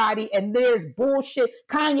somebody, and there's bullshit.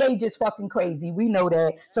 Kanye just fucking crazy. We know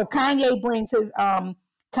that. So Kanye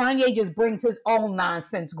just brings his own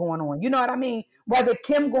nonsense going on. You know what I mean? Whether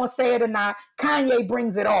Kim gonna say it or not, Kanye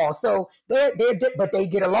brings it all. So but they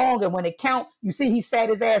get along, and when it count, you see he sat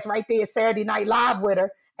his ass right there Saturday Night Live with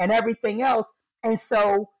her and everything else. And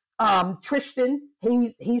so Tristan,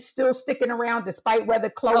 he's still sticking around despite whether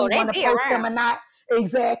Khloe want to post him or not.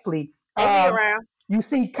 Exactly. They be around. You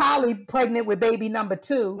see Kylie pregnant with baby number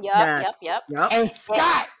 2. Yep. And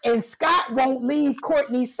Scott won't leave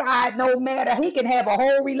Kourtney's side no matter. He can have a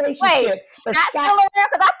whole relationship. Wait, Scott's still over there?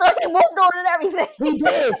 Because I thought he moved on and everything. He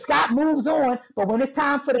did. Scott moves on. But when it's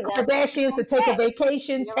time for the Kardashians to take a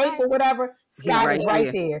vacation, or whatever, Scott is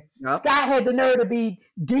right there. Yep. Scott had the nerve to be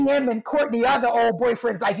DMing Kourtney other old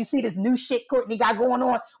boyfriends. Like, you see this new shit Kourtney got going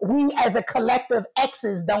on. We as a collective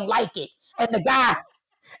exes don't like it. And the guy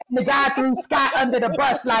threw Scott under the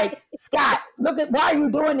bus, like, Scott, why are you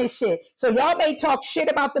doing this shit? So y'all may talk shit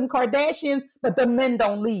about them Kardashians, but the men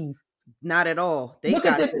don't leave. Not at all. Look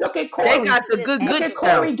at Corey. They got the good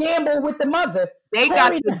spell. Corey Gamble with the mother. They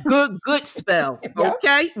got the good spell.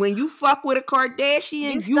 Okay? When you fuck with a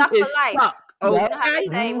Kardashian, you stuck is stuck. Okay? You know how they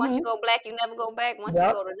say, once you go black, you never go back. Once you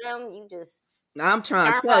go to them, you just... I'm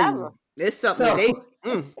trying to tell you. It's something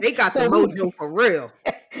they got the mojo for real.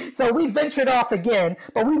 So we ventured off again,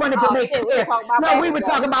 but we wanted to make clear. We were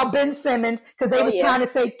talking about Ben Simmons because they were trying to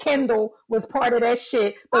say Kendall was part of that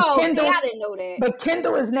shit. But I didn't know that. But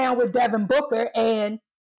Kendall is now with Devin Booker, and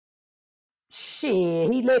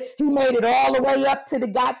shit, he made it all the way up to the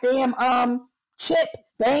goddamn chip.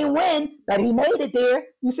 They ain't win, but he made it there.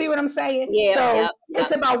 You see what I'm saying? Yeah. So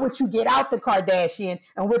it's about what you get out the Kardashian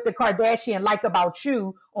and what the Kardashian like about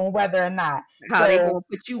you on whether or not. How they gonna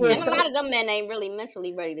put you in. And a lot of them men ain't really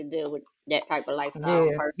mentally ready to deal with that type of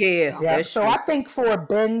lifestyle. Yeah. So I think for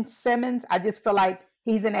Ben Simmons, I just feel like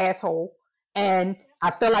he's an asshole. And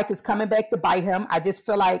I feel like it's coming back to bite him. I just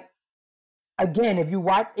feel like, again, if you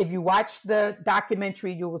watch the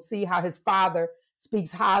documentary, you will see how his father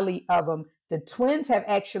speaks highly of him. The twins have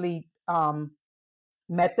actually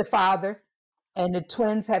met the father, and the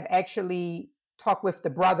twins have actually talked with the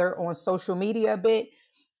brother on social media a bit.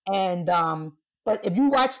 And but if you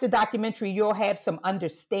watch the documentary, you'll have some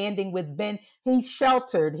understanding with Ben. He's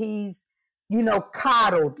sheltered. He's,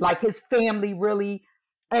 coddled, like his family really.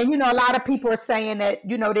 And, a lot of people are saying that,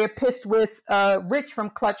 they're pissed with Rich from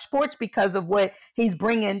Clutch Sports because of what he's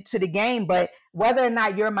bringing to the game. But whether or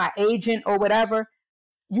not you're my agent or whatever,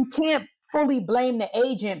 you can't fully blame the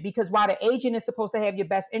agent, because while the agent is supposed to have your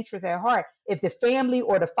best interest at heart, if the family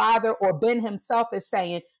or the father or Ben himself is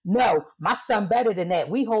saying, no, my son better than that,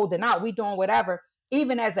 we holding out, we doing whatever,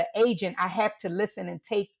 even as an agent, I have to listen and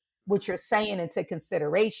take what you're saying into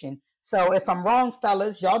consideration. So if I'm wrong,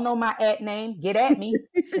 fellas, y'all know my name, get at me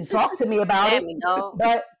and talk to me about it.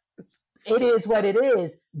 But it is what it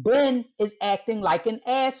is. Ben is acting like an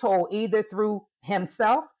asshole, either through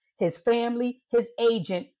himself, his family, his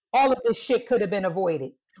agent. All of this shit could have been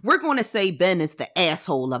avoided. We're going to say Ben is the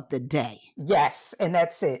asshole of the day. Yes, and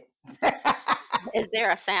that's it. Is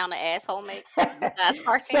there a sound an asshole makes?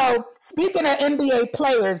 So, speaking of NBA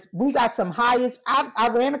players, we got some highest. I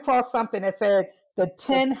ran across something that said the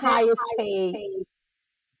 10 highest paid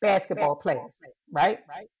basketball players, right?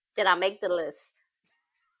 Did I make the list?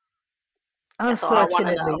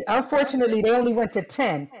 Unfortunately, they only went to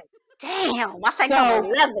 10. Damn, I think I'm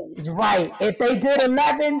 11. Right. If they did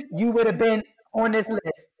 11, you would have been on this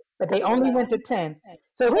list. But they only went to 10.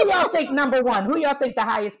 So who y'all think number one? Who y'all think the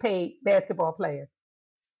highest paid basketball player?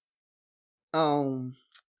 I don't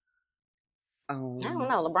know,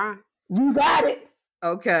 LeBron. You got it.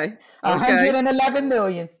 Okay. 111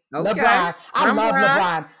 million. Okay. LeBron. I love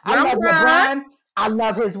LeBron. I love LeBron. I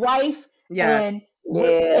love his wife. Yeah. And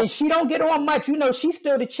she don't get on much. You know, she's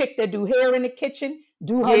still the chick that do hair in the kitchen.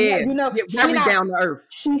 Do her, you know, very down to earth.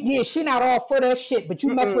 She not all for that shit. But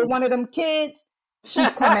you mess with one of them kids, she's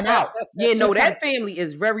coming out. Yeah, no, that family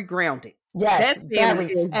is very grounded. Yes,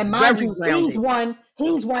 very. And mind you, grounded.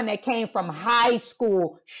 He's one that came from high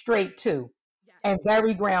school straight to, and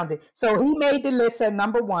very grounded. So he made the list at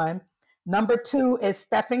number one. Number two is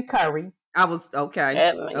Stephen Curry. I was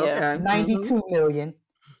okay. 92 million.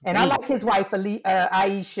 And I like his wife,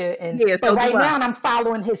 Aisha. And but right now, I'm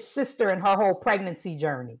following his sister and her whole pregnancy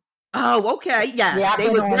journey. Oh, okay. Yeah, they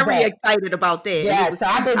were very excited about that. Yeah, so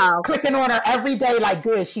I've been clicking on her every day like,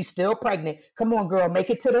 good, she's still pregnant. Come on, girl, make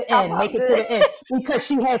it to the end. Make it to the end. Because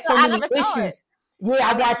she has so many issues.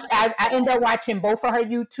 Yeah, I ended up watching both of her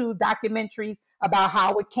YouTube documentaries about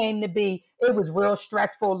how it came to be. It was real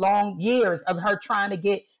stressful, long years of her trying to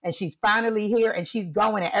get, and she's finally here and she's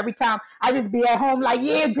going. And every time I just be at home like,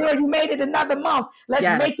 yeah, girl, you made it another month.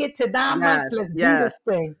 Let's make it to 9 months. Let's do this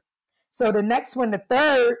thing. So the next one, the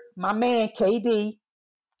third, my man, KD,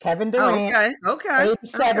 Kevin Durant. Okay.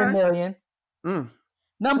 87 million.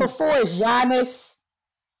 Number 4 is Giannis.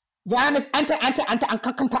 Giannis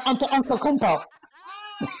Antetokounmpo.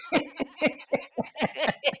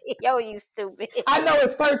 Yo, you stupid. I know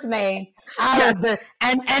his first name.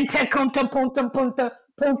 Antetokounmpo,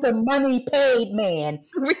 money paid man.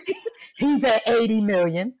 He's at 80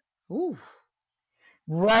 million. Ooh.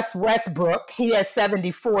 Russ Westbrook, he has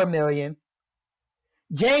 74 million.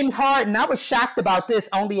 James Harden, I was shocked about this,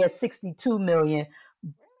 only at 62 million.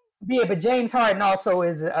 Yeah, but James Harden also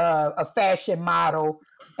is a fashion model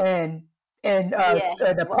and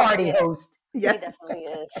the party host. Yeah. He definitely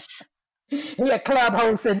is. He a club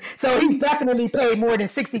host, and so he's definitely paid more than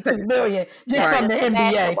 62 million just from the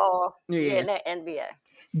NBA. Yeah, that NBA.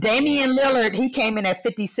 Damian Lillard, he came in at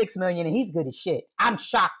 56 million, and he's good as shit. I'm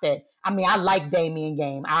shocked at. I mean, I like Damian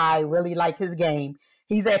game. I really like his game.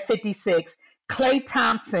 He's at 56. Klay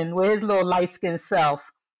Thompson, with his little light skinned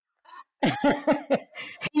self,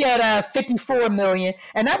 he had 54 million,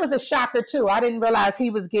 and that was a shocker too. I didn't realize he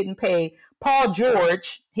was getting paid. Paul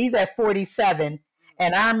George, he's at 47,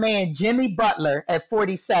 and our man Jimmy Butler at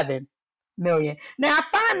 47 million. Now I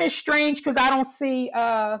find this strange because I don't see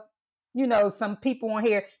some people on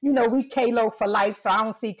here. We K-Lo for life, so I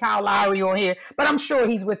don't see Kyle Lowry on here. But I'm sure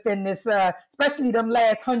he's within this, especially them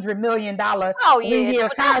last $100 million 3-year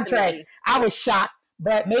contracts. I was shocked.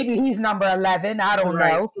 But maybe he's number 11. I don't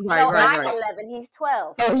know. I'm 11. He's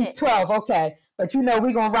 12. Oh, he's 12. Okay. But,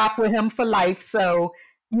 we're going to rock with him for life. So,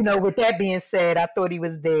 with that being said, I thought he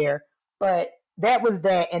was there. But that was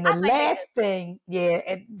that. And the last thing,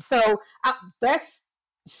 and so that's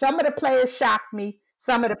some of the players shocked me.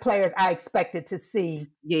 Some of the players I expected to see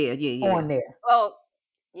on there. Oh,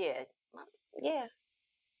 yeah.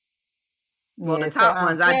 Well, the top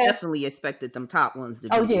ones, I definitely expected them top ones to be.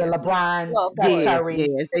 Oh, yeah, LeBron, Steph Curry.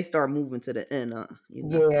 Yeah, as they start moving to the end.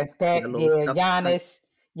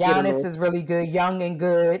 Giannis is really good, young and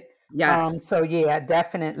good. Yes. So,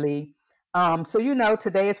 definitely. So,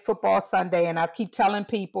 today is football Sunday, and I keep telling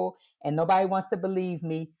people, and nobody wants to believe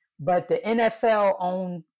me, but the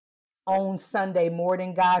NFL owns Sunday more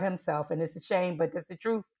than God himself, and it's a shame, but that's the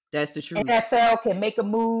truth. That's the truth. NFL can make a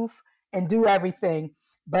move and do everything.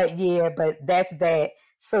 But that's that.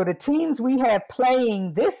 So the teams we have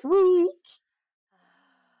playing this week,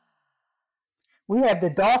 we have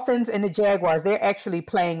the Dolphins and the Jaguars. They're actually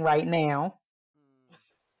playing right now.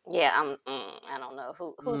 Yeah, I don't know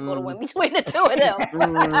who's going to win between the two of them.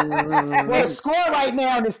 Well, the score right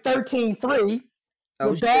now is 13-3.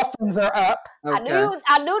 The Dolphins are up. Okay.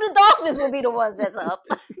 I knew the Dolphins would be the ones that's up.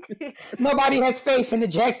 Nobody has faith in the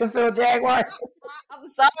Jacksonville Jaguars. I'm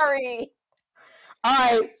sorry. All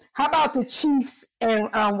right, how about the Chiefs and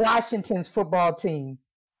Washington's football team?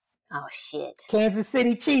 Oh, shit. Kansas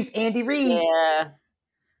City Chiefs, Andy Reid. Yeah.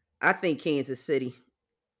 I think Kansas City.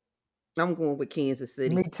 I'm going with Kansas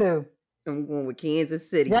City. Me too. I'm going with Kansas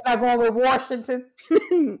City. You're not going with Washington?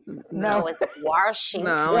 No, it's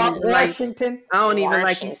Washington. No, Washington. I don't even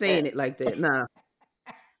like you saying it like that. No.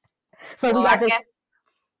 So we got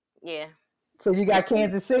yeah. So you got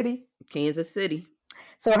Kansas City? Kansas City.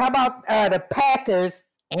 So how about the Packers?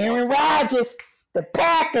 Aaron Rodgers, the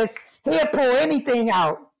Packers, he'll pull anything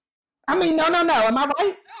out. I mean, no. Am I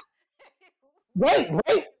right? Wait.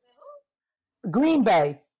 Green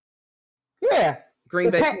Bay. Yeah.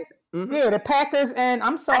 Green Bay. Yeah, the Packers and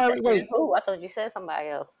I'm sorry. Wait. Who? I thought you said somebody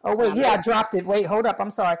else. Oh wait, yeah, I dropped it. Wait, hold up.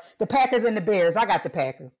 I'm sorry. The Packers and the Bears. I got the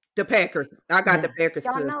Packers. The Packers. I got the Packers.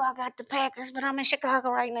 Y'all know I got the Packers, but I'm in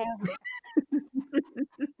Chicago right now.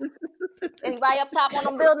 Anybody up top on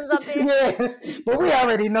them buildings up there? Yeah, but we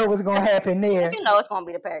already know what's gonna happen there. You know it's gonna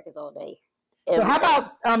be the Packers all day. So how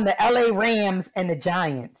about the LA Rams and the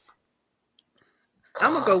Giants?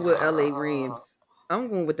 I'm gonna go with LA Rams. I'm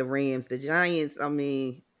going with the Rams. The Giants, I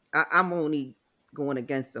mean, I'm only going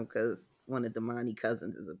against them because one of Damani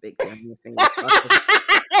Cousins is a big Giants fan.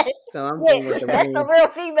 So I'm going with the Rams. That's some real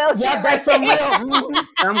female shit. Yeah, that's some real.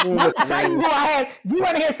 Mm-hmm. I'm going with the Rams. You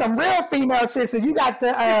want to hear some real female shit? So you got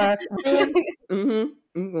the Rams.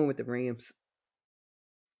 I'm going with the Rams.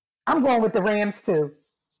 I'm going with the Rams too,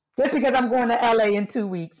 just because I'm going to LA in 2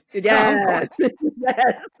 weeks. Yes. So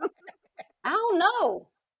Yes. I don't know.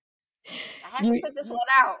 I have to sit this one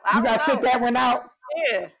out. You got to sit that one out?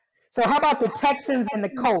 Yeah. So how about the Texans and the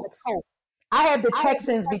Colts? I have the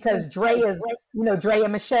Texans because Drea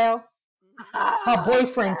Michelle, her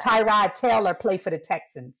boyfriend Tyrod Taylor play for the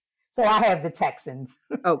Texans. So I have the Texans.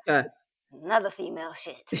 Okay. Another female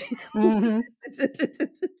shit. Mm-hmm.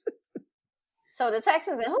 So the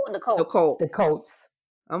Texans and who? The Colts. The Colts.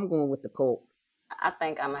 I'm going with the Colts. I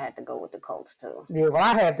think I'm gonna have to go with the Colts too. Yeah, well,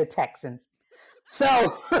 I have the Texans. So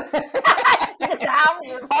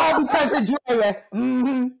all because of Drea.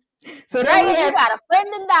 Mm-hmm. So then you got a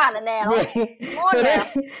friend in Donna now. Yeah.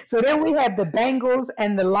 So then we have the Bengals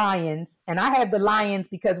and the Lions, and I have the Lions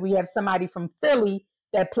because we have somebody from Philly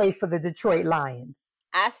that play for the Detroit Lions.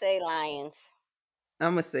 I say Lions.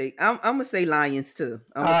 I'm gonna say Lions too.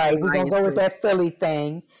 All right, we're gonna go with that Philly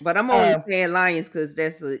thing. But I'm only saying Lions because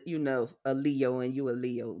that's a Leo and you a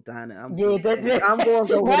Leo, Donna. I'm going to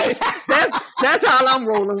go with it. That's how I'm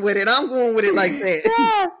rolling with it. I'm going with it like that.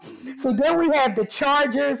 Yeah. So then we have the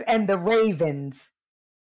Chargers and the Ravens.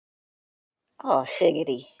 Oh,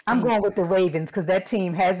 shiggity. I'm going with the Ravens because that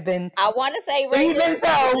team has been. I want to say Ravens. Even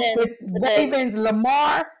though the Ravens,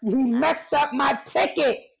 Lamar, he messed up my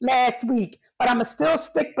ticket last week. But I'm going to still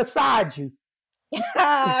stick beside you.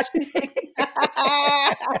 What's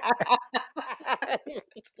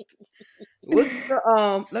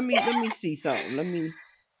the let me see something. Let me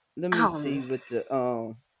see what the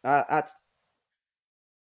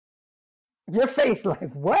your face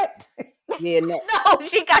like what? Yeah, no,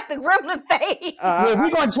 she got the gremlin face. Yeah, we're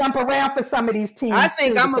gonna jump around for some of these teams. I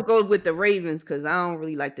think I'm gonna go with the Ravens because I don't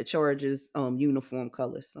really like the Chargers uniform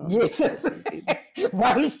colors. So. Yes,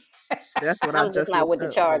 right. That's what I'm just not with the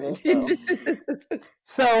Chargers.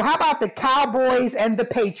 So how about the Cowboys and the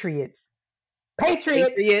Patriots? Patriots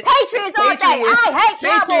all day. I hate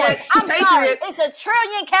Cowboys. I'm sorry. It's a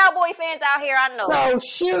trillion Cowboy fans out here. I know. So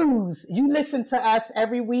Shoes, you listen to us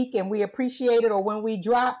every week and we appreciate it, or when we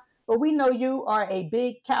drop. But we know you are a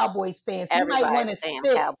big Cowboys fan. So you might want to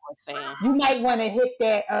Cowboys fan. You might want to hit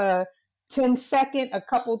that 10-second a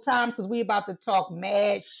couple times because we about to talk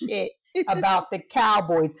mad shit about the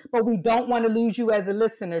Cowboys, but we don't want to lose you as a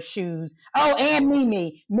listener, Shoes. Oh, and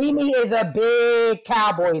Mimi. Mimi is a big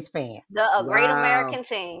Cowboys fan. A great American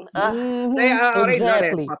team. Mm-hmm. They know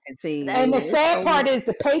that fucking team. And the sad part is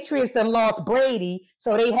the Patriots done lost Brady,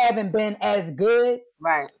 so they haven't been as good.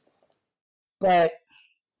 Right. But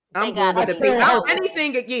I'm going with the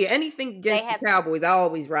anything against the Cowboys. I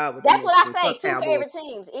always ride with. That's what I say. Two favorite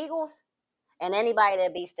teams: Eagles. And anybody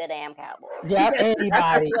that beats the damn Cowboys. Yep, anybody.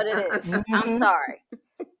 That's what it is. Mm-hmm. I'm sorry.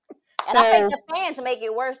 And I think the fans make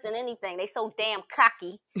it worse than anything. They so damn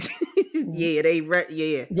cocky.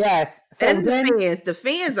 Yes. So and the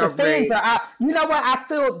fans are out. You know what? I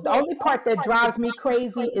feel the only part that drives me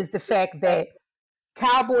crazy is the fact that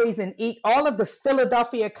Cowboys and all of the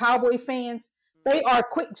Philadelphia Cowboy fans, they are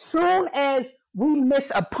quick. Soon as we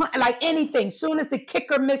miss a punt, like anything, soon as the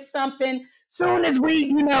kicker missed something, soon as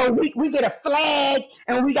we get a flag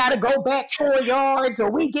and we got to go back 4 yards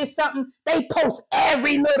or we get something, they post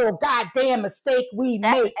every little goddamn mistake we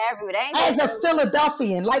make. As a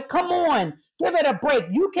Philadelphian, like, come on, give it a break.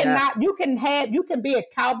 You can be a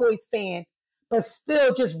Cowboys fan, but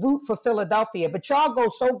still just root for Philadelphia. But y'all go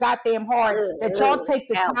so goddamn hard that y'all take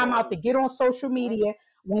the time out to get on social media.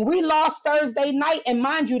 When we lost Thursday night, and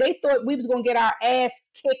mind you, they thought we was going to get our ass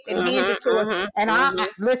kicked and handed to us. And I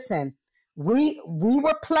listen. We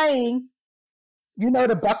were playing,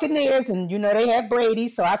 the Buccaneers, and they had Brady.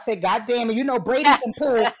 So I said, God damn it,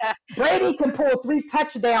 Brady can pull 3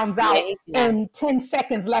 touchdowns out in 10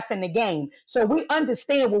 seconds left in the game. So we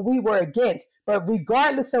understand what we were against. But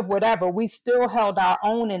regardless of whatever, we still held our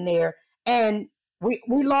own in there. And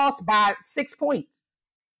We lost by 6 points.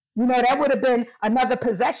 You know, that would have been another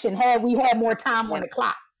possession had we had more time on the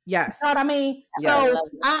clock. Yes. You know what I mean? So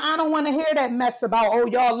I don't want to hear that mess about, oh,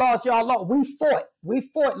 y'all lost. We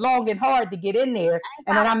fought long and hard to get in there.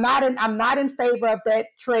 And then I'm not in favor of that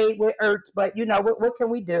trade with Ertz, but you know, what can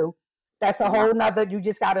we do? That's a whole nother, you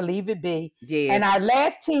just got to leave it be. Yeah. And our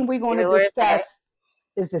last team we're going to discuss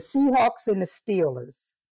is the Seahawks and the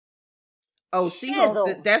Steelers. Oh,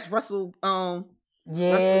 Seahawks, that's Russell.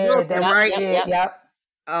 Yeah, that's right. Yep.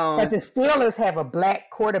 But the Steelers have a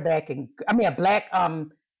black quarterback a black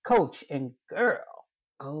coach and girl.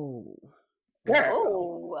 Oh, Heather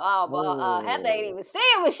ain't even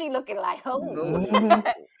seeing what she looking like.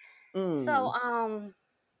 Mm-hmm. So,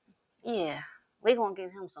 yeah, we're gonna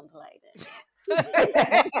give him some play then.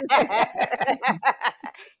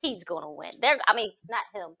 He's gonna win. Not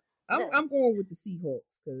him. I'm going with the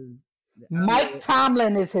Seahawks because Mike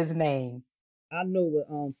Tomlin is his name. I know what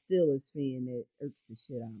Steelers fan that irks the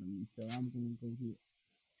shit out of me, so I'm gonna go here.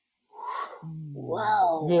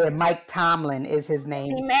 Whoa. Yeah, Mike Tomlin is his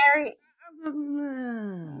name. He married?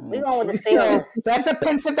 We're going with the Steelers. So that's a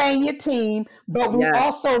Pennsylvania team, but we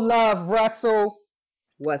also love Russell.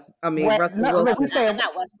 Russell Wilson. Not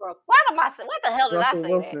Westbrook. What the hell did Russell I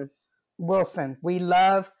say Wilson. That? Wilson. We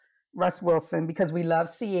love Russ Wilson because we love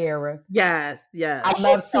Sierra. Yes. I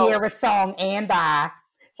love Sierra's song, And I.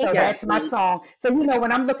 So that's my song. So, you know, when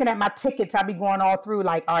I'm looking at my tickets, I'll be going all through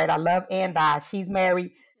like, all right, I love And I. She's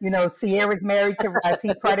married. You know, Sierra's married to Russ.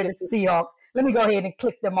 He's part of the Seahawks. Let me go ahead and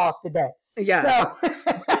click them off today. Yeah. So,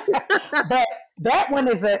 but that one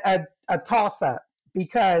is a toss-up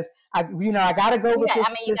because, I got to go with this.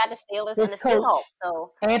 You got the Steelers and the Seahawks.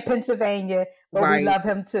 So. And Pennsylvania, but we love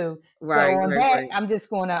him too. Right, so on that, I'm just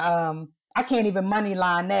going to, I can't even money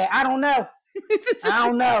line that. I don't know.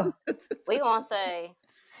 We're going to say.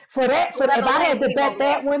 For that, if I had to bet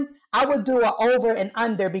that one, I would do an over and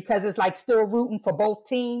under because it's like still rooting for both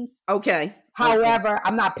teams. Okay. However,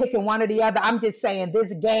 I'm not picking one or the other. I'm just saying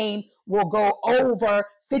this game will go over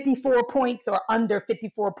 54 points or under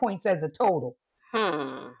 54 points as a total.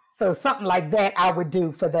 So something like that I would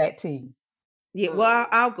do for that team. Yeah, well,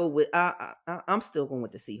 I'll go with. I'm still going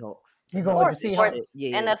with the Seahawks. You're going with the Seahawks?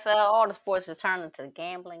 Yeah. NFL, all the sports are turning to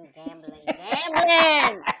gambling.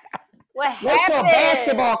 What happened? Wait till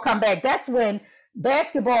basketball come back. That's when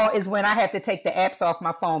basketball is when I have to take the apps off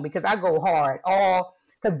my phone because I go hard.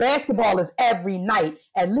 Because basketball is every night.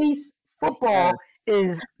 At least football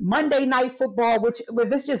is Monday night football, which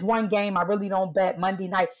if it's just one game, I really don't bet Monday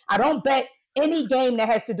night. I don't bet any game that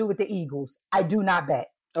has to do with the Eagles. I do not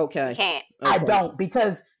bet. Okay. You can't. I don't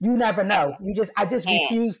because you never know. I just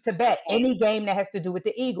refuse to bet any game that has to do with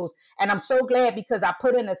the Eagles. And I'm so glad because I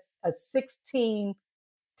put in a 6-team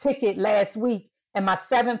ticket last week, and my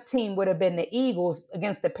 7th team would have been the Eagles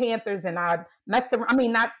against the Panthers, and I messed around. I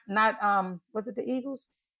mean, not was it the Eagles?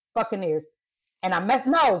 Buccaneers. And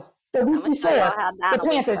the week before the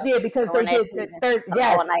Panthers, because they did the Thursday,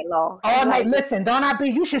 all night long. All night. Listen,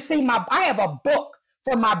 you should see I have a book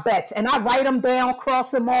for my bets, and I write them down, cross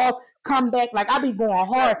them off, come back. Like I be going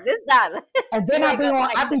hard. And then I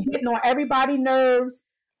be getting on everybody's nerves.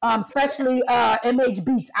 Especially MH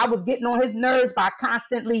Beats. I was getting on his nerves by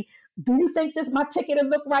constantly, do you think my ticket will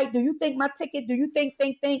look right? Do you think my ticket? Do you think?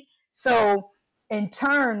 So in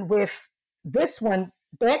turn with this one,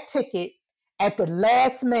 that ticket at the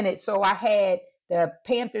last minute, so I had the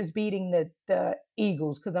Panthers beating the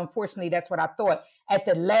Eagles because unfortunately that's what I thought. At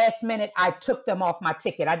the last minute, I took them off my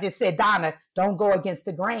ticket. I just said, Donna, don't go against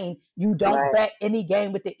the grain. You don't bet any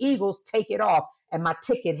game with the Eagles, take it off. And my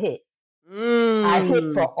ticket hit. I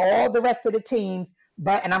hit for all the rest of the teams,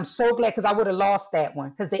 and I'm so glad because I would have lost that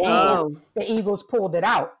one because the Eagles pulled it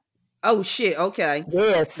out. Oh shit! Okay.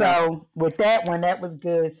 Yeah. So with that one, that was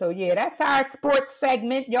good. So yeah, that's our sports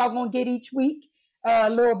segment. Y'all gonna get each week a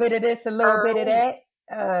little bit of this, a little bit of that.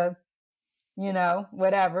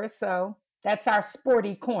 Whatever. So that's our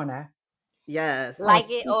sporty corner. Yes. Like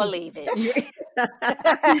it or leave it.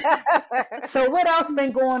 So what else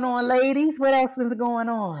been going on, ladies? What else been going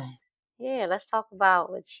on? Yeah, let's talk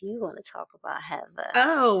about what you want to talk about, Heather.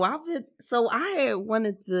 I had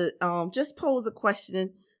wanted to just pose a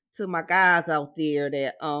question to my guys out there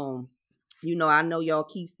that I know y'all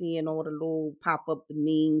keep seeing all the little pop up the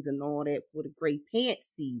memes and all that for the Great Pants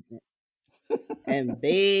season. And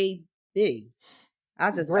baby,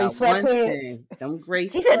 I just got one thing. Them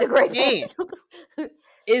great. She said the Great Pants.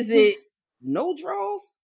 Is it no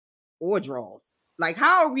draws or draws? Like,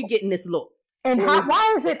 how are we getting this look? And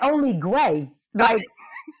why is it only gray? Like,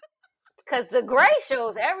 Because the gray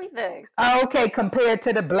shows everything. Oh, okay, compared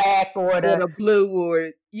to the black or the blue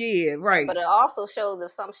or yeah, right. But it also shows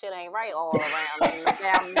if some shit ain't right all around and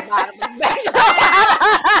down the bottom of the back.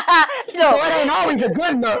 So it ain't always a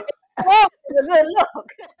good look. It's a good look.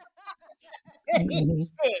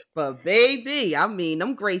 But baby, I mean,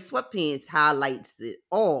 them gray sweatpants highlights it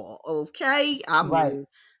all. Okay, I mean, right.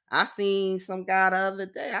 I seen some guy the other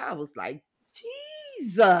day. I was like,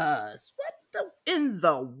 Jesus, what in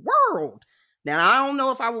the world? Now I don't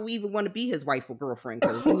know if I would even want to be his wife or girlfriend.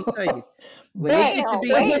 Because let me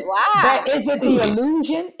tell you, but is it the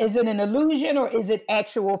illusion? Is it an illusion or is it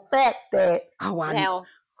actual fact that? Now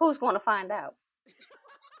who's going to find out?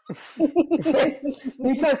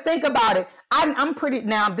 Because think about it. I'm pretty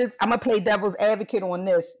now. I'm gonna play devil's advocate on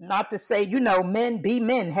this. Not to say men be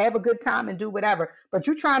men, have a good time and do whatever. But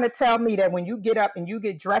you're trying to tell me that when you get up and you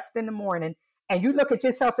get dressed in the morning and you look at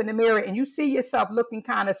yourself in the mirror and you see yourself looking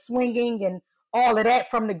kind of swinging and all of that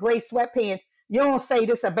from the gray sweatpants, you don't say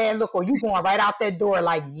this a bad look, or you going right out that door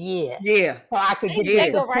like yeah. So I could get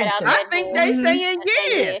this attention. I think they saying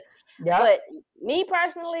yeah. Yeah. But me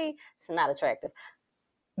personally, it's not attractive.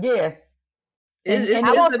 Yeah. It's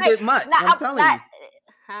a bit much. I'm telling you.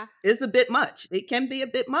 It's a bit much. It can be a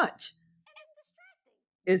bit much.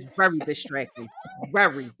 It's very distracting.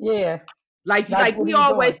 Very. Yeah. Like we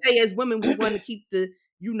always say as women, we want to keep the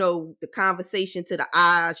conversation to the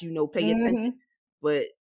eyes, pay attention. But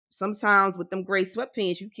sometimes with them gray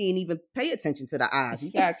sweatpants, you can't even pay attention to the eyes.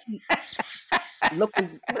 You gotta keep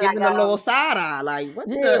looking, giving a little side eye. Like, what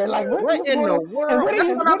in the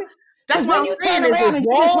world? That's what you turn around and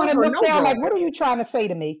you just want to look down like, what are you trying to say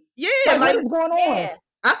to me? Yeah, like what's going on? Yeah.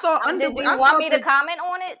 I thought did you want me to comment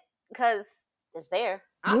on it? Because it's there.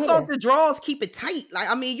 I thought the drawers keep it tight. Like,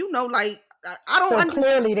 I mean, I don't So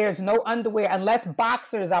clearly there's no underwear unless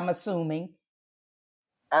boxers, I'm assuming.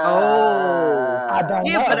 I don't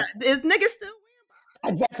know. Yeah, but is niggas still wearing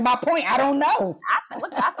boxers? That's my point. I don't know. I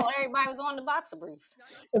thought everybody was on the boxer briefs.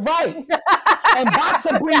 Right. And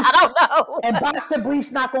boxer briefs. I don't know. And boxer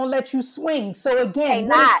briefs not going to let you swing. So again,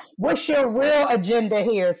 what's your real agenda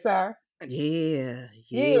here, sir? Yeah.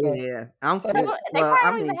 I'm they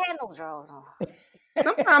probably even had no drawers on.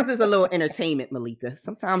 Sometimes it's a little entertainment, Malika.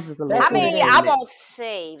 Sometimes it's a little I won't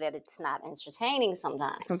say that it's not entertaining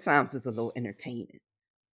sometimes. Sometimes it's a little entertainment.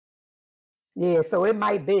 Yeah, so it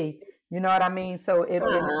might be. You know what I mean? So it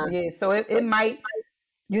might,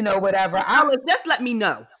 whatever. Just let me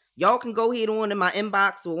know. Y'all can go ahead on in my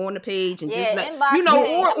inbox or on the page and just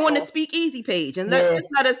or on the Speakeasy page and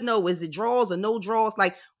let us know, is it draws or no draws?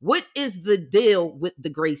 Like, what is the deal with the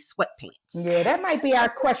gray sweatpants? Yeah, that might be our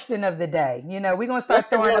question of the day. We're gonna start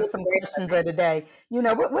throwing up some questions of the day.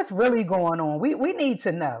 What's really going on? We need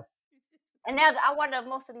to know. And now I wonder if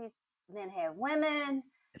most of these men have women.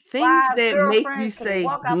 Things that make you say,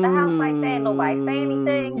 walk out the house like that, nobody say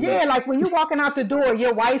anything. Yeah, like when you're walking out the door,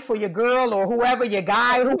 your wife or your girl or whoever, your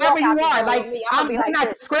guy, whoever you are, like I'm not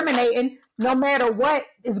discriminating. No matter what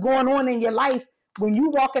is going on in your life, when you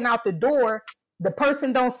walking out the door, the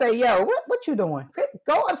person don't say, "Yo, what you doing?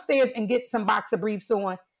 Go upstairs and get some boxer briefs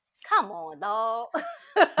on." Come on, dog.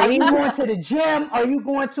 Are you going to the gym? Are you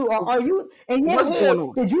going to, or are you in your head?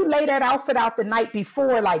 Did you lay that outfit out the night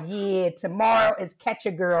before? Like, tomorrow is catch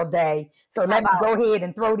a girl day. So let me go ahead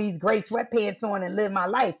and throw these gray sweatpants on and live my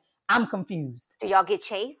life. I'm confused. Do y'all get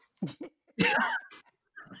chafed?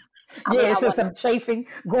 So some chafing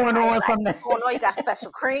going on from the. You got special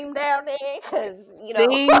cream down there, because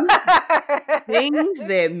things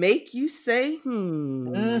that make you say, So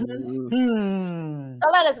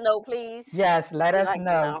let us know, please. Yes, let us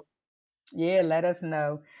know. Yeah, let us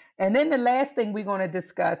know. And then the last thing we're going to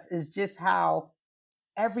discuss is just how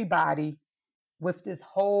everybody with this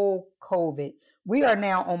whole COVID, we are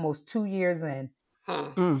now almost 2 years in,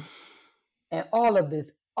 and all of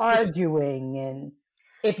this arguing and.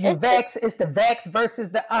 If you it's the vax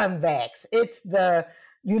versus the unvax. It's the,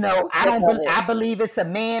 I believe it's a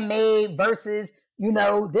man-made versus,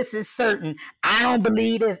 this is certain. I don't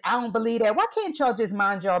believe this. I don't believe that. Why can't y'all just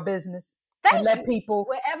mind y'all business and let people?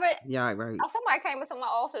 Wherever. Yeah, right. Somebody came into my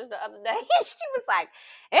office the other day. She was like,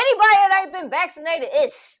 anybody that ain't been vaccinated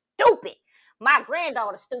is stupid. My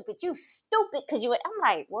granddaughter's stupid. You stupid because you. I'm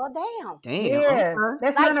like, well, damn. Yeah,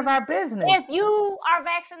 that's none of our business. If you are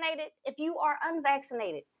vaccinated, if you are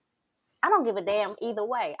unvaccinated, I don't give a damn either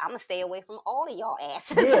way. I'm gonna stay away from all of y'all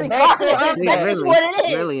asses. Regardless. That's just what it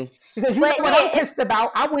is. Really. Because know what I'm pissed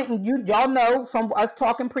about. I went and y'all know from us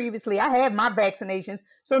talking previously. I had my vaccinations,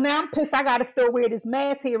 so now I'm pissed. I gotta still wear this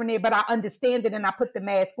mask here and there, but I understand it and I put the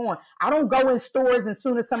mask on. I don't go in stores and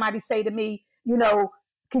soon as somebody say to me,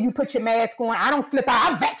 can you put your mask on? I don't flip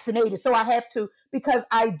out. I'm vaccinated, so I have to, because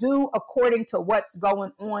I do according to what's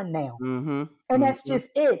going on now. Mm-hmm. And that's just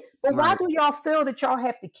it. But why do y'all feel that y'all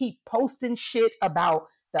have to keep posting shit about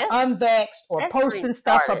the unvaxxed or posting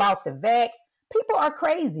stuff about the vax? People are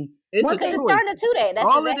crazy. Because it's starting to that. That's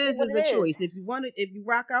all exactly it is a choice. If you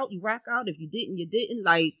rock out, you rock out. If you didn't, you didn't.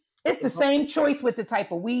 Like, it's the same choice with the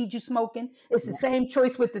type of weed you smoking. It's the same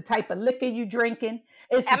choice with the type of liquor you drinking.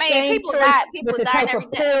 It's the same choice with the type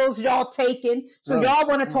of pills y'all taking. So y'all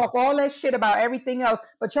want to talk all that shit about everything else,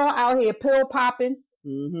 but y'all out here pill popping.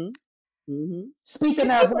 Mm-hmm. Mm-hmm.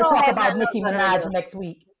 Speaking of, we'll talk about Nicki Minaj next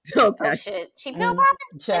week. Okay. Oh shit, she pill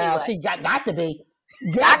popping? Child, she got to be.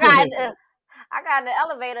 I got in the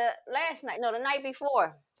elevator last night. No, the night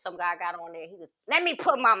before. Some guy got on there. He was, let me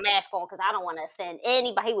put my mask on because I don't want to offend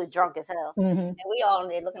anybody. He was drunk as hell. Mm-hmm. And we all in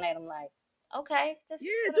there looking at him like, okay, just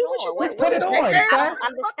put it on, I sir. don't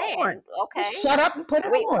understand. Okay. Just shut up and put it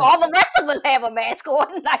on. All the rest of us have a mask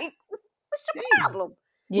on. Like, what's your problem?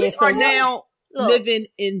 Yeah, we are now living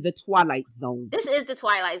in the Twilight Zone. This is the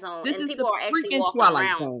Twilight Zone. This and is people the are actually walking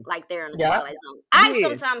around zone. like they're in the Twilight Zone. I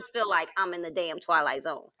sometimes feel like I'm in the damn Twilight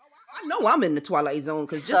Zone. I know I'm in the Twilight Zone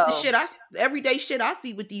because just the shit everyday shit I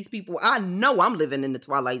see with these people, I know I'm living in the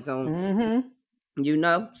Twilight Zone. Mm-hmm. You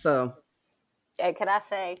know, so. And can I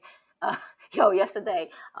say, yesterday,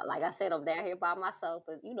 like I said, I'm down here by myself,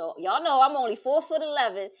 but y'all know I'm only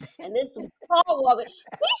 4'11", and this tall woman,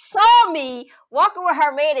 she saw me walking with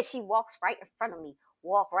her man, and she walks right in front of me.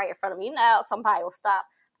 You know how somebody will stop.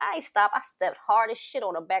 I ain't stopped. I stepped hard as shit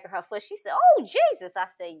on the back of her foot. She said, "Oh Jesus!" I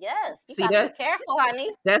said, "Yes." You gotta be careful, honey.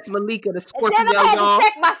 That's Malika the Scorpio. And then I had to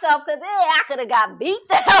check myself because I could have got beat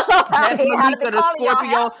the hell up. That's Malika the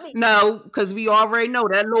Scorpio. No, because we already know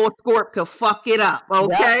that little Scorp could fuck it up.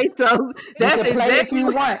 Okay, so that's exactly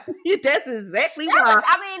what. That's exactly why.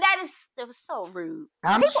 I mean, it was so rude.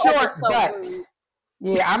 I'm short, but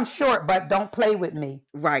yeah, I'm short, but don't play with me.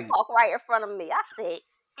 Right. Walk right in front of me. I said,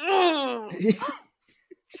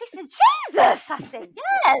 She said, Jesus. I said,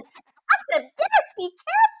 yes. Be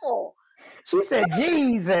careful. She said,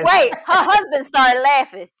 Jesus. Wait, her husband started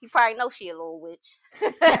laughing. You probably know she a little witch.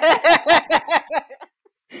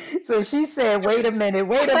 So she said, wait a minute.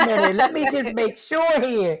 Let me just make sure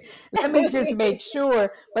here.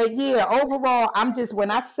 But yeah, overall,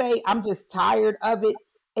 when I say I'm just tired of it,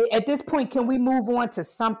 at this point, can we move on to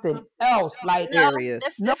something else? Like,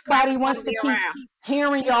 nobody wants to keep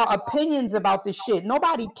hearing y'all opinions about this shit.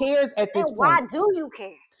 Nobody cares at this point. Why do you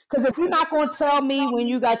care? Because if you're not going to tell me when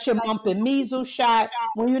you got your mump and measles shot,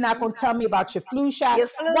 when you're not going to tell me about your flu shot. Your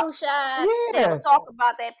flu shots. They don't talk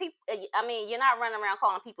about that. People, I mean, you're not running around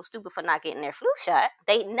calling people stupid for not getting their flu shot.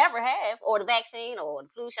 They never have. Or the vaccine or the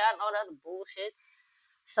flu shot and all that other bullshit.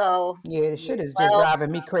 So. Yeah, the shit is just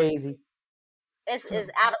driving me crazy. It's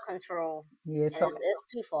out of control. Yeah, so it's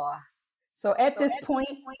too far. So at this point,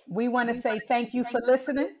 we want to say thank you for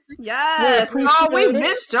listening. Yes, we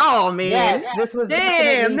missed y'all, man. Yes, this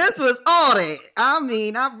was all that. I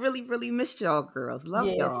mean, I really, really missed y'all, girls. Love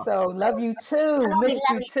y'all. So love you too. Miss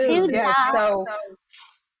you too. Yes. So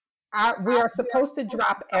we are supposed to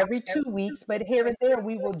drop every 2 weeks, but here and there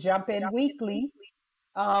we will jump in weekly.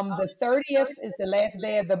 The 30th is the last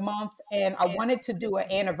day of the month, and I wanted to do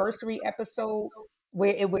an anniversary episode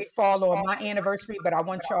where it would fall on my anniversary, but I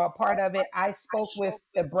want y'all a part of it. I spoke with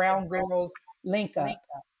the Brown Girls Link Up.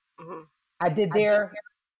 I did their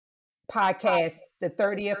podcast the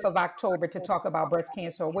 30th of October to talk about breast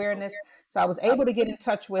cancer awareness. So I was able to get in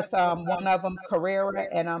touch with one of them, Carrera,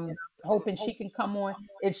 and I'm hoping she can come on.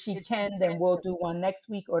 If she can, then we'll do one next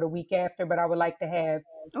week or the week after, but I would like to have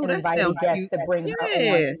an invited guest to bring her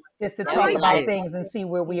on just to talk about things and see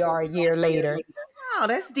where we are a year later. Oh,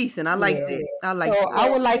 that's decent. I like that. I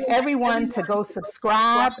would like everyone to go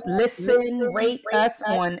subscribe, listen, rate us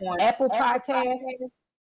on Apple Podcasts,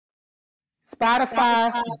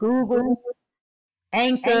 Spotify, Google,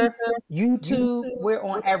 Anchor, YouTube. We're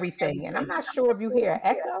on everything. And I'm not sure if you hear an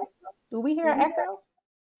echo. Do we hear an echo?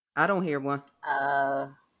 I don't hear one.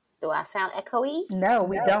 Do I sound echoey? No,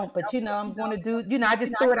 we don't. But, I'm going to do, I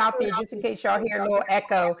just threw it out there just in case y'all hear a little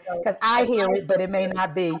echo because I hear it, but it may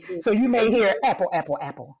not be. So you may hear Apple.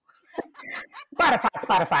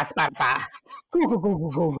 Spotify.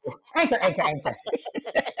 Google. Anchor.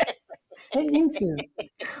 And YouTube.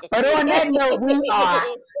 But on that note, we are